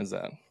understands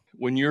that.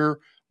 When you're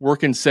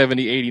working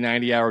 70, 80,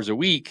 90 hours a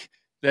week,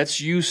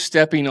 that's you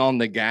stepping on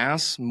the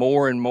gas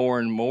more and more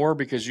and more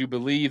because you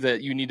believe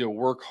that you need to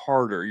work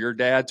harder. Your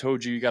dad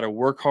told you got to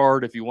work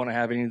hard if you want to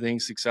have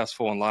anything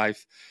successful in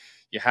life.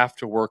 You have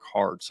to work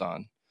hard,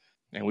 son.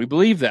 And we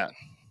believe that.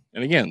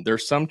 And again,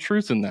 there's some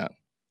truth in that,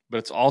 but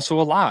it's also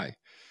a lie.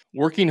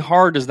 Working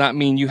hard does not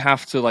mean you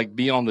have to like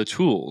be on the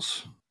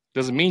tools. It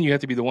doesn't mean you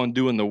have to be the one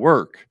doing the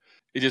work.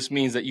 It just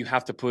means that you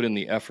have to put in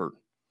the effort,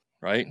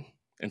 right?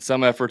 And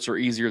some efforts are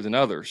easier than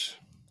others,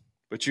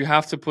 but you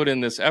have to put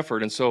in this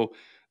effort. And so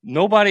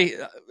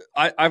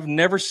I've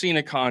never seen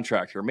a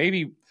contractor,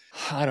 maybe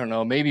 1 or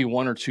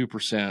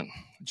 2%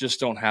 just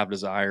don't have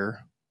desire.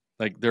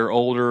 Like, they're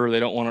older.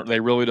 They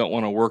really don't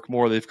want to work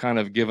more. They've kind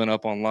of given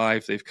up on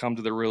life. They've come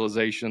to the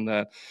realization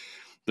that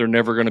they're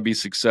never going to be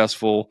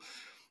successful.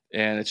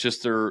 And it's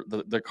just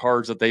the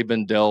cards that they've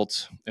been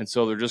dealt. And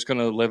so they're just going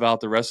to live out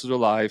the rest of their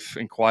life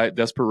in quiet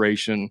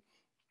desperation,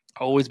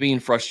 always being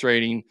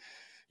frustrated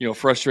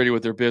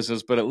with their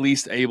business, but at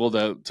least able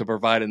to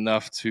provide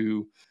enough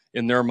to,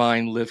 in their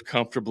mind, live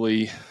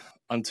comfortably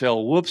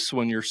until, whoops,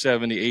 when you're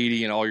 70,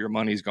 80 and all your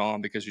money's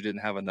gone because you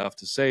didn't have enough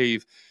to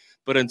save.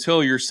 But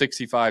until you're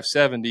 65,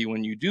 70,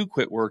 when you do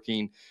quit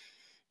working,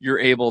 you're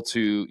able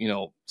to,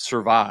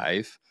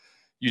 survive.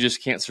 You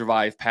just can't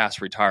survive past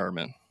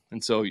retirement.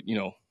 And so,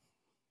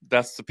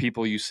 that's the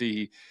people you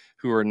see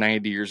who are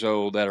 90 years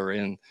old that are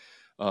in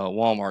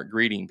Walmart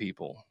greeting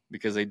people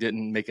because they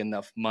didn't make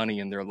enough money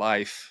in their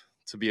life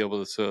to be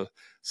able to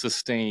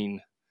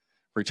sustain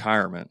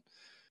retirement.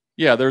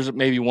 Yeah, there's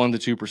maybe 1%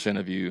 to 2%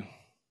 of you,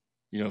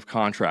 of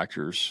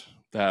contractors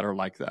that are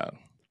like that.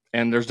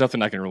 And there's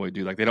nothing I can really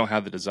do. Like, they don't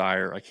have the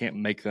desire. I can't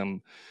make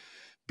them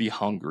be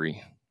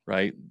hungry,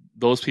 right?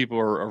 Those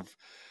people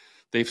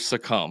they've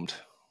succumbed,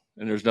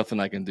 and there's nothing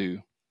I can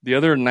do. The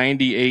other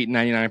 98,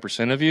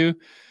 99% of you,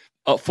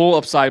 full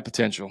upside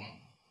potential.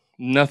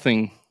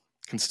 Nothing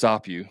can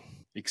stop you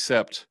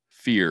except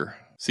fear.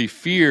 See,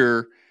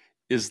 fear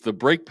is the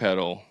brake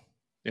pedal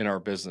in our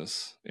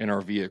business, in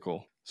our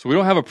vehicle. So we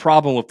don't have a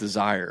problem with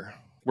desire.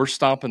 We're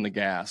stomping the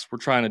gas. We're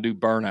trying to do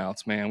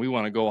burnouts, man. We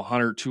want to go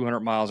 100, 200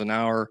 miles an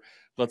hour.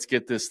 Let's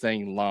get this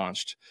thing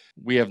launched.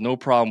 We have no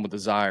problem with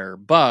desire.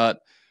 But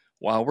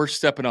while we're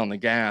stepping on the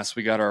gas,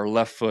 we got our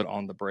left foot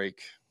on the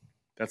brake.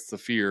 That's the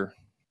fear.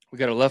 We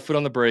got our left foot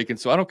on the brake. And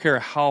so I don't care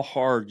how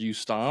hard you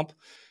stomp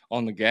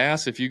on the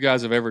gas. If you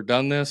guys have ever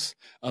done this,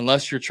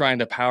 unless you're trying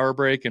to power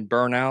brake and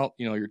burn out,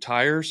 your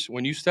tires,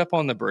 when you step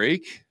on the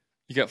brake,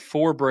 you got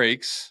 4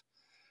 brakes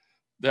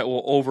that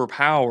will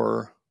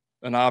overpower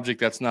an object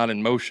that's not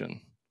in motion.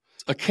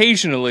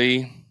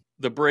 Occasionally,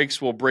 the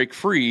brakes will break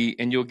free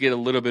and you'll get a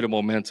little bit of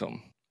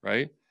momentum,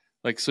 right?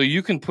 Like, so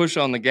you can push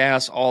on the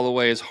gas all the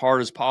way as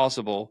hard as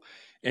possible,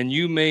 and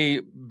you may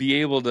be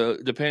able to,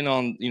 depending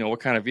on, what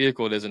kind of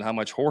vehicle it is and how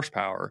much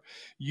horsepower,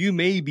 you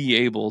may be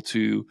able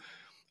to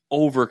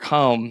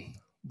overcome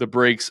the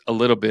brakes a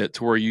little bit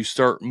to where you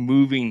start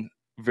moving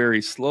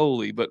very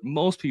slowly, but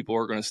most people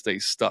are going to stay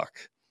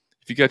stuck.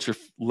 If you got your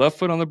left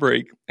foot on the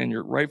brake and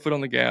your right foot on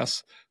the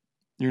gas,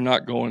 you're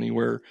not going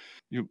anywhere.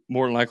 You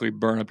more than likely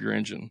burn up your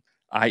engine,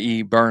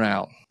 i.e.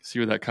 burnout. See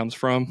where that comes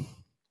from?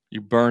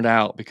 You burned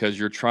out because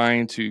you're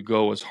trying to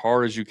go as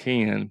hard as you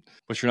can,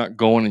 but you're not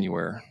going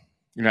anywhere.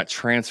 You're not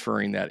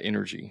transferring that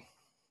energy.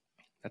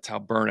 That's how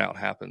burnout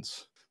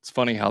happens. It's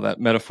funny how that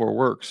metaphor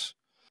works,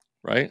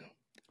 right?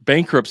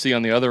 Bankruptcy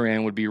on the other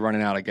end would be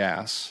running out of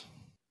gas.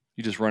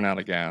 You just run out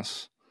of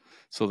gas.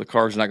 So the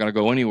car's not going to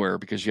go anywhere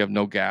because you have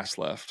no gas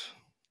left.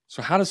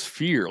 So how does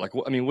fear,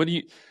 what do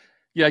you,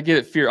 I get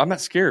it, fear. I'm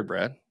not scared,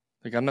 Brad.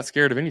 I'm not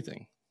scared of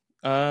anything.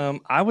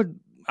 I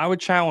would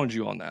challenge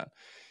you on that.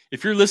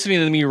 If you're listening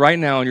to me right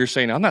now and you're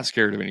saying, I'm not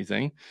scared of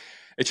anything,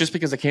 it's just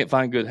because I can't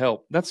find good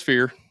help. That's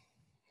fear.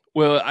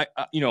 Well,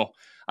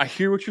 I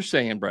hear what you're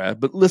saying, Brad,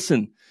 but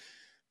listen,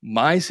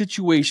 my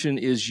situation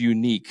is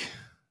unique.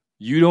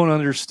 You don't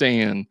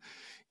understand.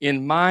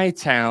 In my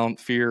town,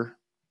 fear.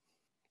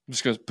 I'm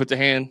just going to put the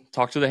hand,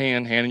 talk to the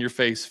hand in your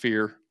face,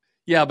 fear.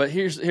 Yeah, but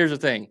here's the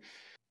thing.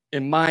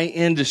 In my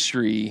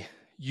industry,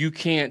 you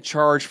can't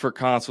charge for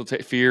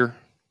consultation. Fear.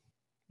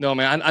 No,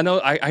 man, I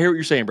know. I hear what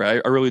you're saying,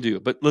 Brad. I really do.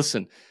 But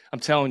listen, I'm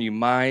telling you,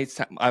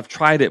 I've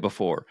tried it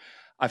before.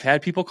 I've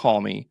had people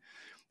call me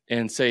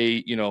and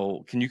say,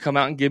 can you come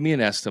out and give me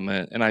an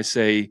estimate? And I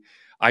say,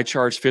 I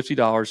charge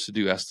 $50 to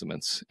do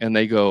estimates. And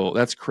they go,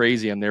 that's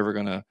crazy. I'm never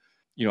going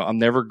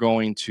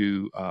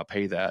to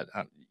pay that.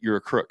 You're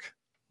a crook.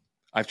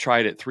 I've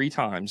tried it 3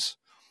 times,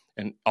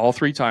 and all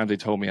 3 times they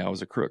told me I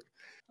was a crook.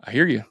 I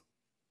hear you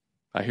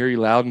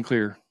loud and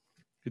clear.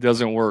 It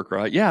doesn't work,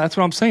 right? Yeah, that's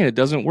what I'm saying. It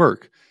doesn't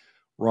work.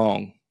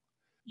 Wrong.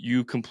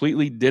 You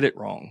completely did it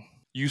wrong.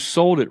 You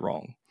sold it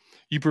wrong.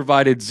 You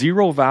provided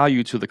 0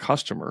 value to the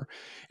customer,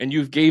 and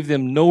you gave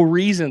them no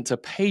reason to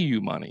pay you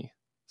money.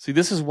 See,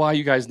 this is why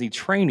you guys need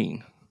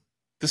training.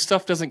 This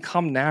stuff doesn't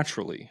come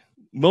naturally.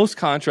 Most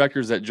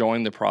contractors that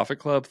join the Profit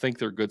Club think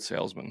they're good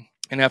salesmen.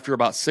 And after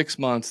about 6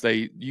 months,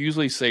 they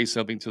usually say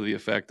something to the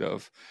effect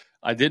of,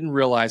 I didn't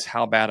realize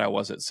how bad I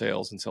was at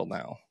sales until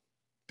now.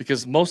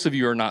 Because most of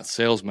you are not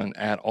salesmen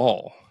at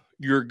all.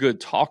 You're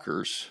good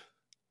talkers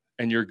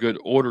and you're good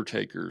order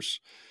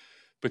takers,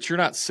 but you're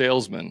not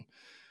salesmen.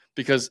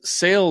 Because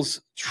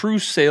true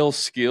sales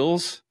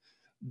skills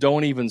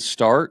don't even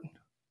start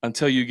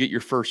until you get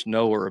your first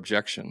no or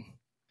objection.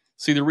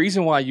 See, the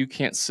reason why you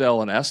can't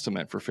sell an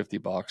estimate for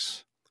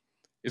 $50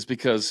 is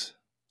because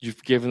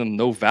you've given them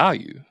no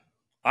value.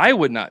 I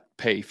would not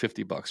pay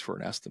 $50 for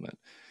an estimate.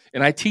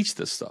 And I teach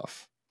this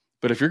stuff.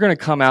 But if you're going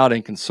to come out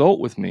and consult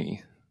with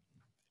me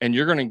and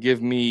you're going to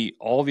give me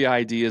all the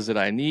ideas that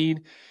I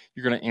need,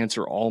 you're going to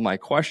answer all my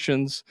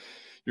questions,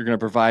 you're going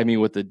to provide me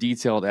with a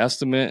detailed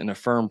estimate and a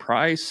firm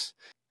price,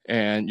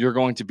 and you're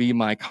going to be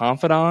my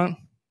confidant,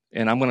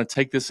 and I'm going to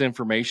take this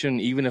information,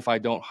 even if I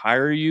don't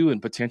hire you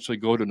and potentially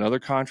go to another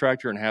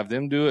contractor and have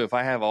them do it. If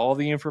I have all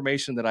the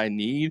information that I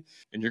need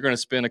and you're going to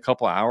spend a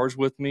couple hours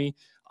with me,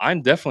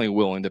 I'm definitely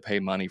willing to pay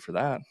money for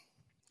that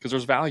because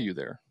there's value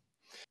there.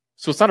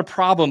 So it's not a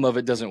problem of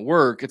it doesn't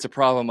work. It's a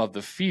problem of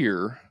the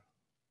fear,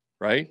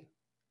 right?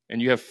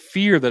 And you have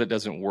fear that it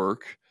doesn't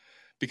work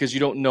because you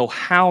don't know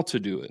how to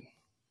do it.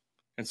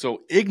 And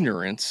so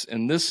ignorance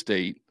in this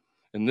state,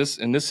 in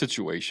this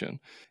situation,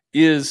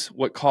 is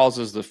what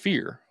causes the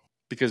fear.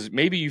 Because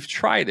maybe you've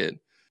tried it,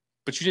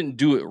 but you didn't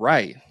do it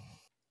right.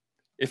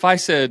 If I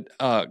said,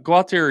 go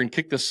out there and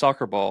kick this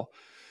soccer ball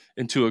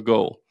into a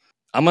goal,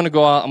 I'm going to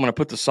go out, I'm going to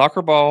put the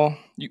soccer ball.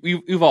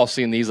 You've all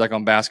seen these like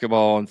on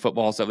basketball and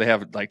football and stuff. They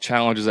have like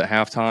challenges at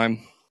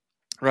halftime,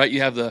 right?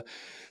 You have the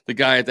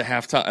guy at the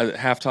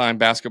halftime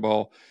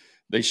basketball.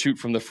 They shoot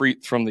from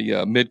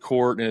the mid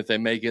court, and if they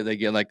make it, they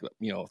get like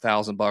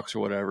 $1,000 or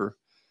whatever.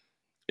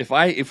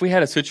 If we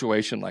had a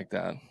situation like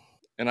that,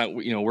 and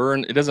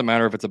it doesn't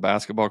matter if it's a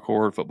basketball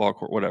court, football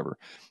court, whatever.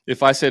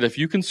 If I said if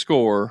you can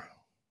score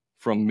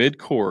from mid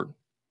court,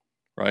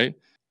 right,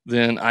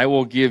 then I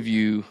will give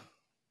you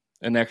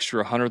an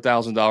extra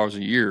 $100,000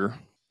 a year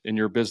in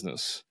your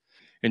business.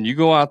 And you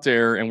go out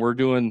there and we're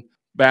doing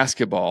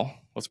basketball.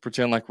 Let's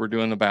pretend like we're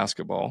doing the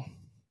basketball.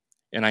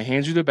 And I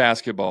hand you the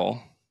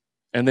basketball,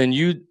 and then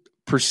you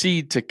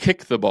proceed to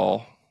kick the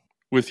ball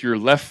with your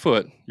left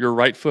foot. You're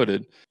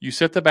right-footed. You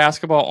set the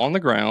basketball on the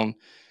ground,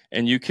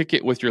 and you kick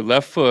it with your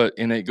left foot,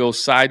 and it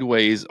goes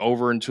sideways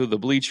over into the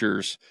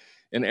bleachers,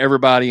 and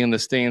everybody in the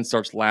stand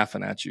starts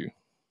laughing at you.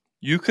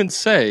 You can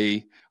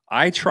say,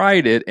 I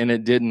tried it, and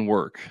it didn't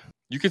work.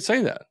 You could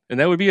say that, and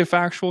that would be a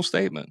factual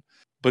statement.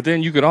 But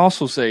then you could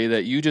also say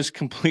that you just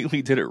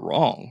completely did it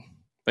wrong.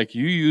 Like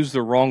you used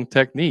the wrong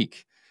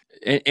technique,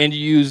 and you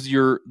used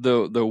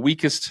the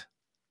weakest,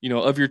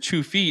 of your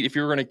 2 feet. If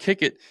you're going to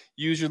kick it,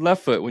 use your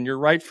left foot when you're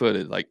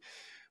right-footed. Like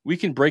we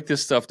can break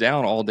this stuff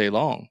down all day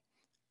long.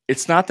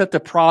 It's not that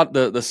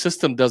the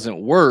system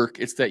doesn't work.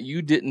 It's that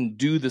you didn't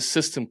do the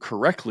system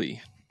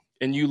correctly,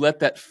 and you let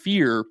that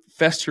fear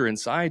fester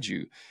inside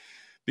you,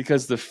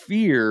 because the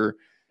fear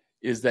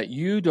is that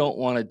you don't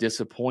want to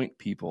disappoint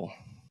people.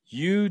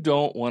 You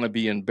don't want to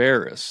be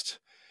embarrassed.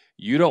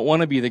 You don't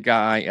want to be the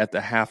guy at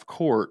the half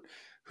court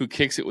who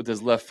kicks it with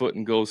his left foot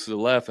and goes to the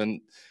left,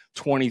 and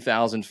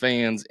 20,000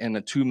 fans and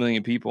the 2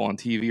 million people on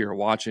TV are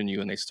watching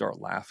you, and they start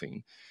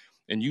laughing.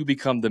 And you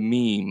become the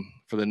meme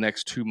for the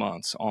next 2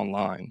 months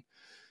online.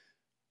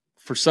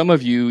 For some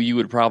of you, you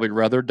would probably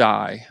rather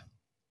die.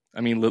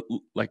 I mean,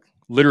 like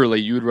literally,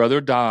 you would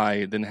rather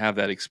die than have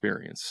that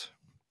experience.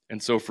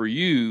 And so for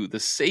you, the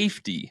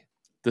safety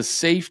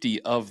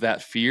of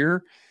that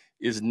fear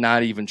is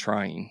not even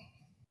trying.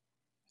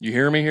 You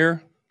hear me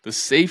here? The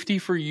safety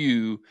for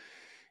you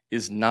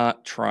is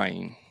not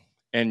trying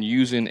and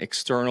using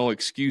external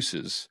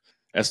excuses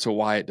as to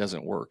why it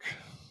doesn't work.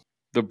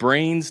 The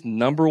brain's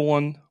number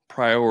one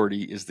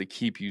priority is to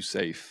keep you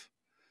safe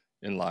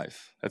in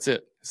life. That's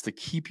it. It's to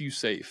keep you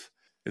safe.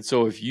 And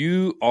so if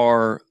you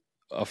are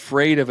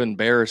afraid of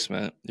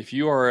embarrassment, if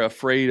you are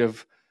afraid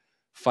of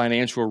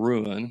financial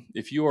ruin,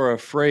 if you are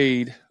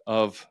afraid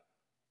of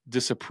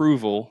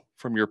disapproval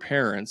from your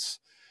parents,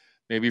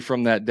 maybe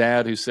from that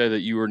dad who said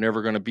that you were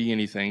never going to be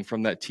anything,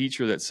 from that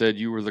teacher that said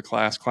you were the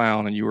class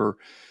clown and you were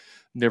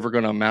never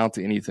going to amount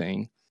to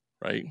anything,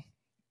 right?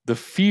 The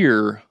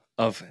fear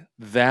of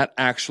that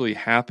actually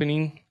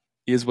happening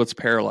is what's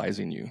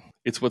paralyzing you.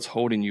 It's what's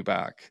holding you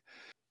back.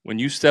 When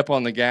you step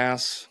on the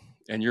gas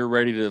and you're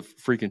ready to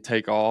freaking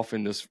take off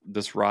in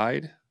this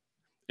ride,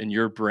 and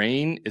your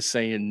brain is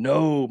saying,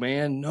 no,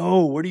 man,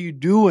 no, what are you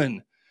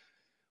doing?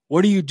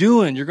 What are you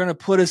doing? You're going to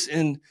put us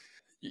in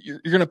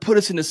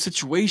a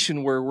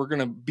situation where we're going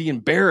to be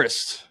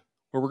embarrassed,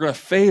 where we're going to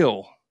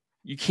fail.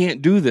 You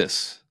can't do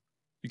this.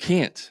 You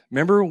can't.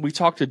 Remember when we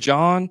talked to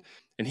John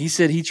and he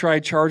said he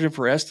tried charging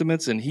for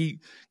estimates and he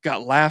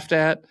got laughed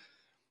at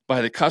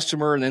by the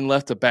customer and then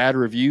left a bad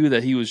review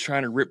that he was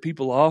trying to rip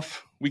people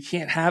off? We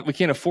can't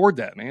afford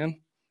that,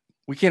 man.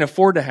 We can't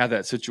afford to have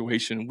that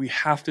situation. We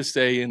have to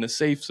stay in the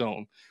safe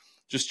zone.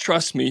 Just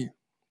trust me.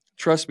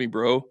 Trust me,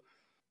 bro.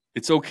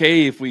 It's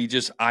okay if we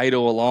just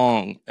idle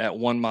along at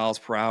 1 mile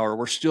per hour.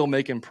 We're still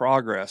making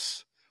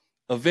progress.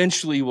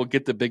 Eventually, we'll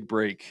get the big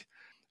break.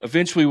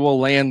 Eventually, we'll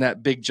land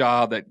that big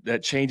job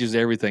that changes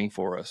everything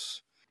for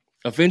us.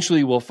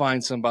 Eventually, we'll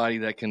find somebody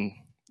that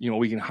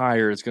we can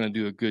hire is going to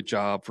do a good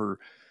job for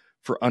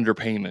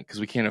underpayment because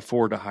we can't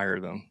afford to hire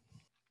them.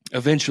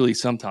 Eventually,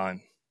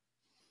 sometime.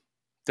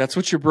 That's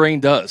what your brain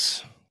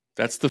does.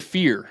 That's the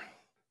fear.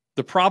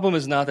 The problem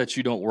is not that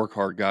you don't work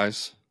hard,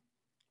 guys.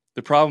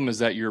 The problem is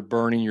that you're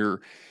burning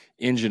your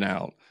engine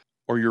out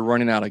or you're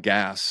running out of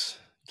gas.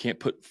 You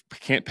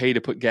can't pay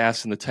to put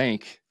gas in the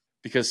tank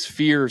because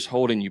fear is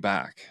holding you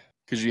back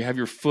because you have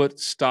your foot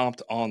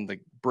stomped on the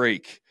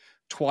brake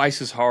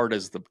twice as hard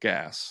as the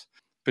gas.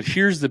 But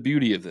here's the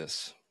beauty of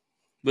this.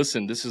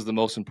 Listen, this is the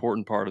most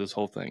important part of this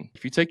whole thing.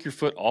 If you take your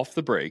foot off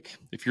the brake,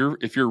 if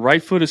your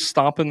right foot is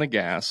stomping the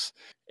gas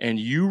and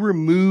you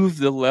remove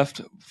the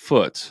left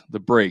foot, the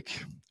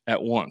brake,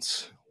 at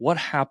once, what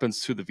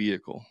happens to the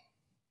vehicle?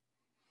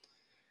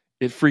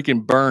 It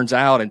freaking burns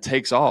out and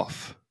takes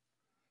off,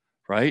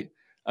 right?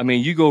 I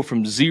mean, you go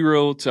from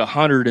 0 to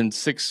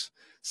 106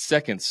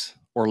 seconds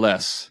or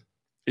less.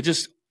 It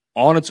just,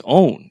 on its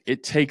own,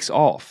 it takes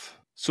off.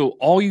 So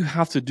all you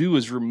have to do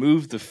is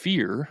remove the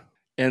fear,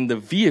 and the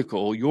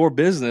vehicle, your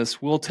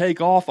business, will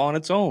take off on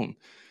its own.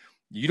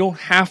 You don't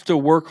have to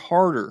work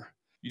harder.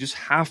 You just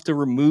have to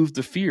remove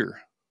the fear.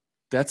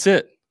 That's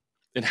it.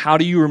 And how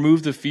do you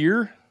remove the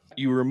fear?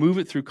 You remove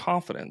it through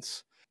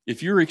confidence.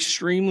 If you're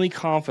extremely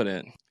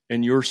confident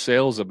in your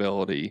sales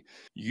ability,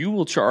 you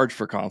will charge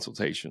for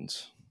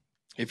consultations.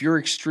 If you're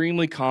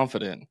extremely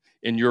confident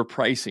in your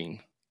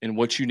pricing and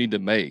what you need to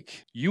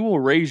make, you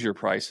will raise your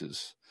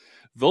prices.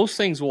 Those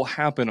things will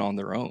happen on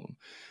their own.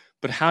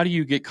 But how do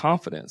you get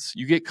confidence?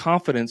 You get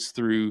confidence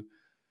through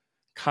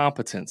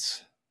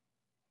competence,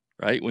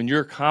 right? When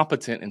you're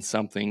competent in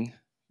something,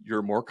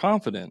 you're more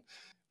confident.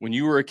 When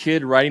you were a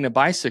kid riding a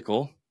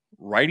bicycle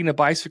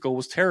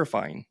was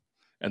terrifying.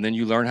 And then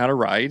you learn how to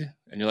ride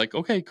and you're like,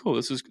 okay, cool.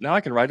 Now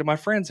I can ride to my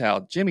friend's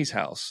house, Jimmy's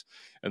house.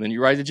 And then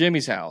you ride to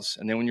Jimmy's house.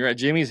 And then when you're at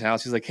Jimmy's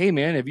house, he's like, hey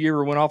man, have you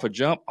ever went off a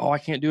jump? Oh, I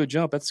can't do a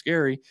jump. That's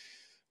scary.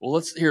 Well,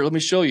 let me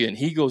show you. And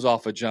he goes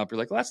off a jump. You're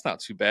like, well, that's not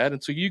too bad.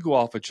 And so you go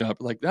off a jump.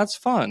 You're like, that's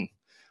fun.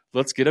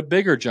 Let's get a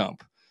bigger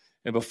jump.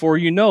 And before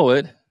you know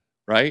it,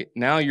 right,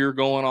 now you're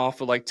going off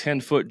of like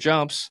 10-foot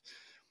jumps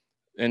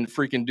and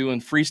freaking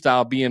doing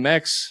freestyle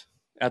BMX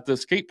at the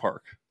skate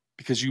park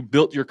because you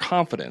built your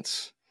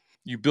confidence.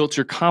 You built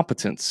your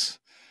competence.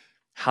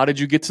 How did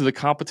you get to the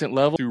competent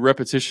level? Through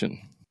repetition.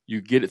 You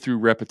get it through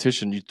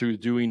repetition, through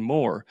doing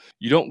more.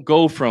 You don't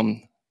go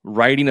from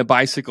riding a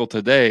bicycle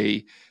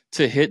today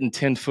to hitting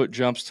 10-foot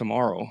jumps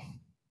tomorrow.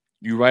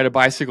 You ride a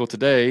bicycle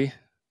today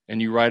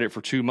and you ride it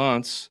for 2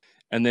 months,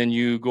 and then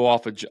you go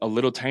off a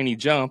little tiny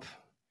jump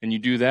and you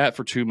do that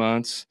for 2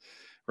 months,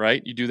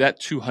 right? You do that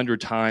 200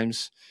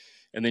 times,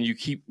 and then you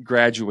keep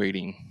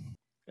graduating.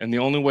 And the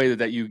only way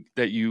that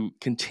you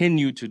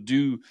continue to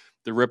do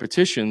the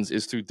repetitions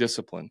is through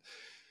discipline.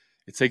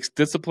 It takes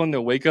discipline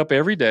to wake up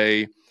every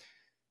day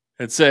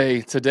and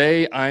say,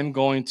 today I'm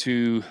going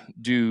to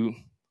do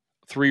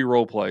 3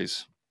 role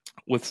plays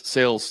with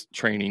sales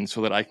training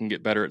so that I can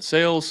get better at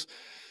sales,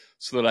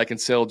 so that I can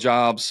sell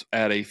jobs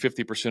at a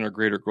 50% or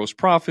greater gross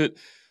profit,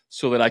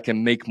 so that I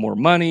can make more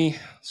money,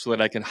 so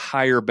that I can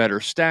hire better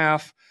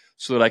staff,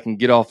 so that I can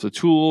get off the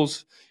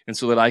tools, and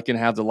so that I can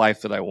have the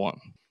life that I want.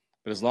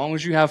 But as long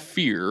as you have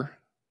fear,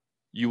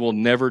 you will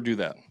never do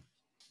that.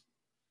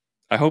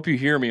 I hope you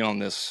hear me on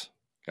this,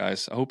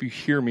 guys. I hope you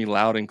hear me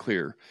loud and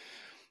clear.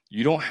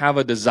 You don't have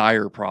a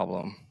desire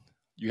problem.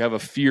 You have a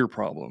fear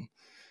problem.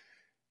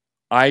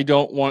 I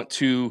don't want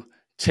to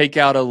take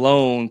out a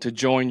loan to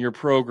join your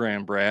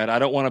program, Brad. I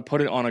don't want to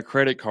put it on a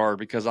credit card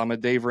because I'm a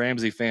Dave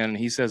Ramsey fan and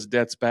he says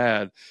debt's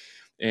bad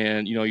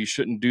and you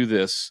shouldn't do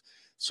this.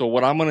 So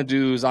what I'm going to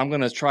do is I'm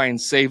going to try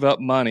and save up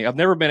money. I've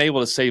never been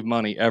able to save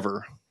money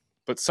ever,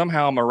 but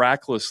somehow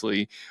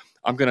miraculously,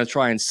 I'm going to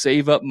try and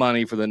save up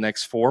money for the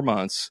next 4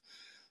 months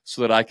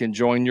so that I can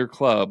join your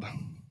club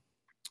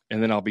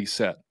and then I'll be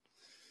set.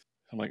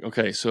 I'm like,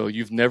 okay, so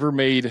you've never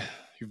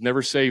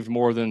saved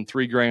more than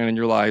 $3,000 in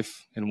your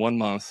life in 1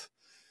 month,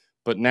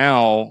 but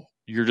now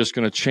you're just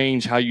going to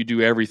change how you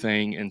do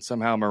everything and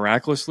somehow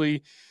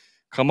miraculously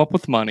come up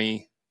with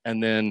money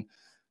and then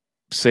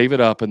save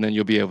it up and then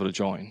you'll be able to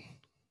join.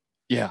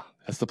 Yeah,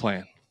 that's the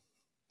plan.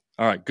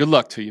 All right, good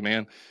luck to you,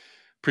 man.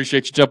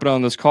 Appreciate you jumping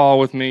on this call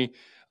with me.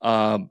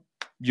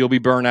 You'll be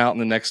burnt out in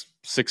the next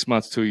 6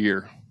 months to a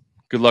year.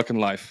 Good luck in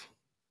life.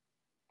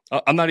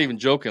 I'm not even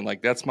joking.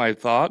 Like, that's my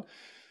thought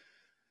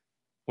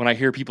when I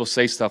hear people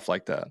say stuff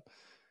like that.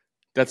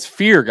 That's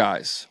fear,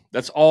 guys.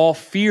 That's all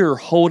fear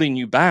holding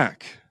you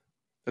back.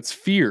 That's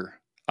fear.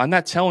 I'm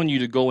not telling you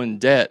to go in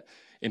debt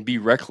and be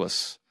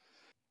reckless.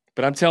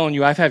 But I'm telling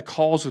you, I've had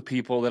calls with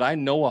people that I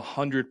know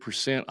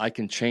 100% I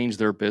can change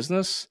their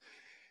business.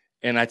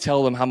 And I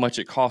tell them how much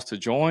it costs to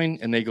join.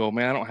 And they go,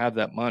 man, I don't have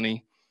that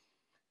money.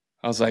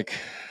 I was like,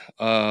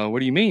 what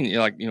do you mean?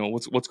 You're like,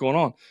 what's going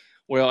on?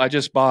 Well, I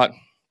just spent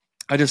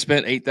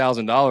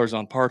 $8,000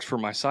 on parts for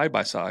my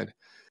side-by-side.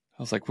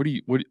 I was like,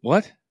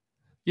 what?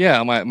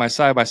 Yeah, my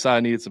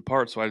side-by-side needed some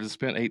parts, so I just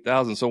spent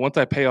 $8,000. So once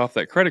I pay off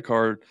that credit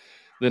card,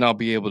 then I'll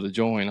be able to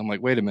join. I'm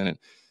like, wait a minute.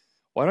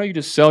 Why don't you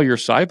just sell your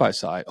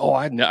side-by-side? Oh,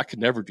 I could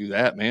never do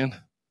that, man.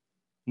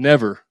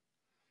 Never.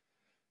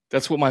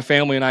 That's what my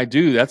family and I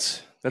do.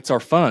 That's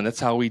our fun. That's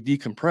how we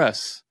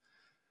decompress.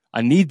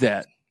 I need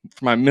that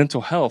for my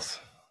mental health.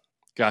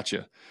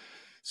 Gotcha.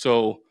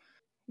 So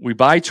we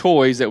buy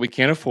toys that we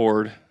can't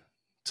afford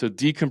to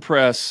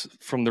decompress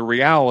from the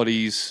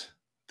realities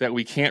that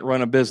we can't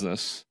run a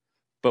business,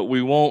 but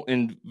we won't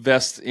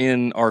invest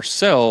in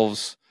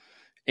ourselves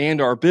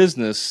and our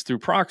business through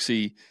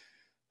proxy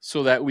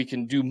so that we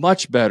can do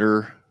much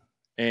better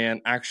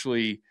and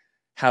actually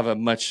have a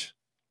much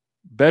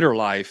better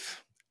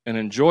life, an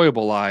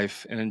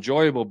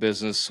enjoyable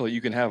business, so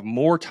you can have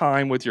more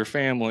time with your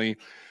family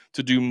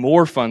to do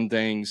more fun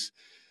things,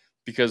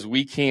 because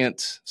we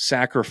can't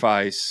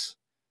sacrifice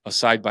a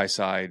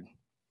side-by-side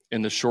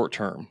in the short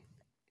term.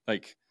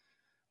 Like,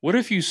 what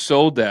if you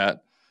sold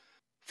that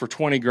for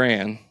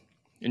 $20,000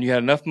 and you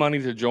had enough money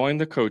to join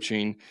the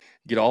coaching,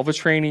 get all the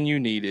training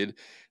you needed,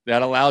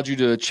 that allowed you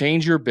to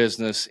change your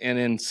business, and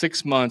in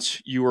 6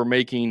 months you were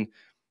making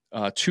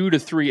 2 to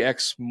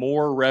 3x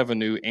more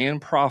revenue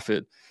and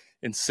profit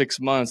in 6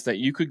 months, that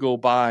you could go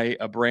buy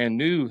a brand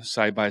new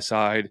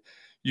side-by-side,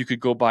 you could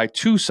go buy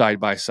 2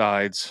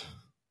 side-by-sides,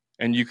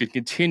 and you could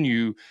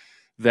continue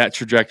that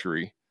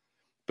trajectory.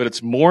 But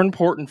it's more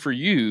important for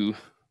you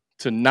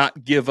to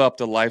not give up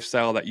the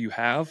lifestyle that you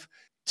have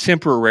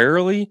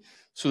temporarily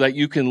so that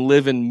you can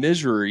live in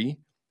misery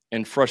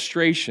and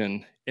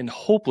frustration and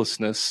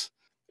hopelessness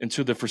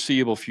into the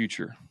foreseeable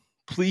future.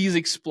 Please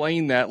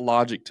explain that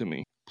logic to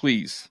me.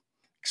 Please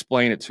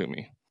explain it to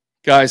me.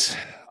 Guys,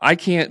 I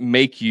can't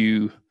make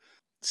you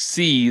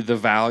see the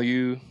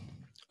value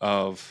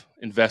of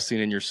investing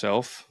in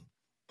yourself.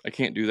 I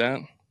can't do that.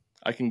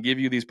 I can give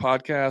you these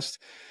podcasts.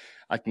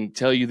 I can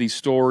tell you these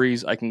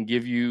stories. I can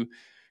give you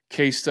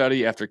case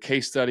study after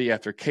case study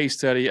after case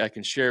study. I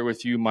can share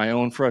with you my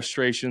own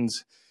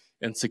frustrations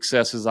and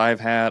successes I've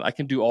had. I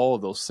can do all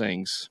of those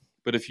things.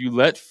 But if you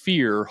let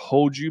fear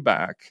hold you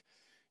back,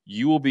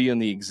 you will be in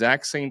the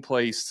exact same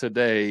place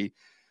today,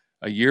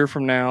 a year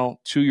from now,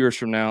 2 years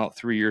from now,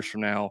 3 years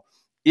from now,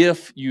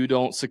 if you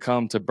don't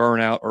succumb to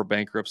burnout or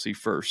bankruptcy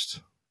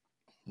first.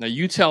 Now,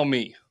 you tell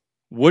me,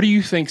 what do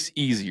you think's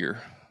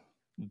easier?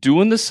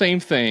 Doing the same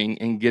thing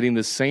and getting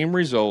the same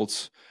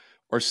results,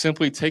 or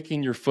simply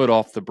taking your foot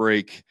off the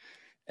brake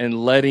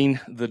and letting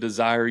the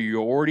desire you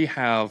already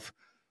have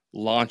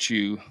launch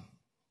you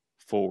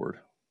forward?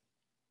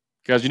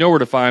 Guys, you know where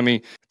to find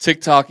me.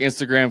 TikTok,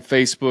 Instagram,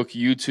 Facebook,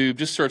 YouTube.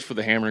 Just search for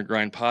the Hammer and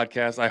Grind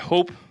podcast. I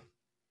hope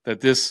that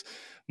this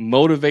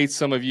motivates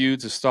some of you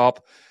to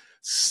stop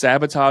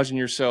sabotaging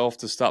yourself,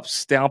 to stop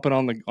stomping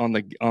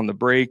on the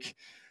brake,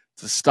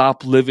 to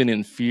stop living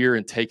in fear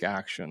and take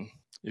action.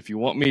 If you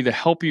want me to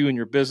help you in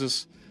your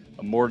business,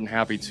 I'm more than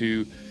happy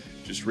to.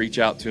 Just reach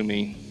out to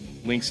me.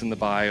 Links in the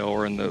bio,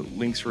 or in the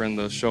links are in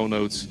the show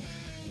notes.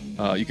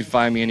 You can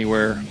find me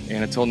anywhere.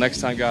 And until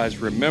next time, guys,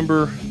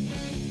 remember,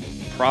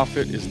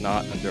 profit is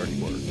not a dirty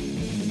word.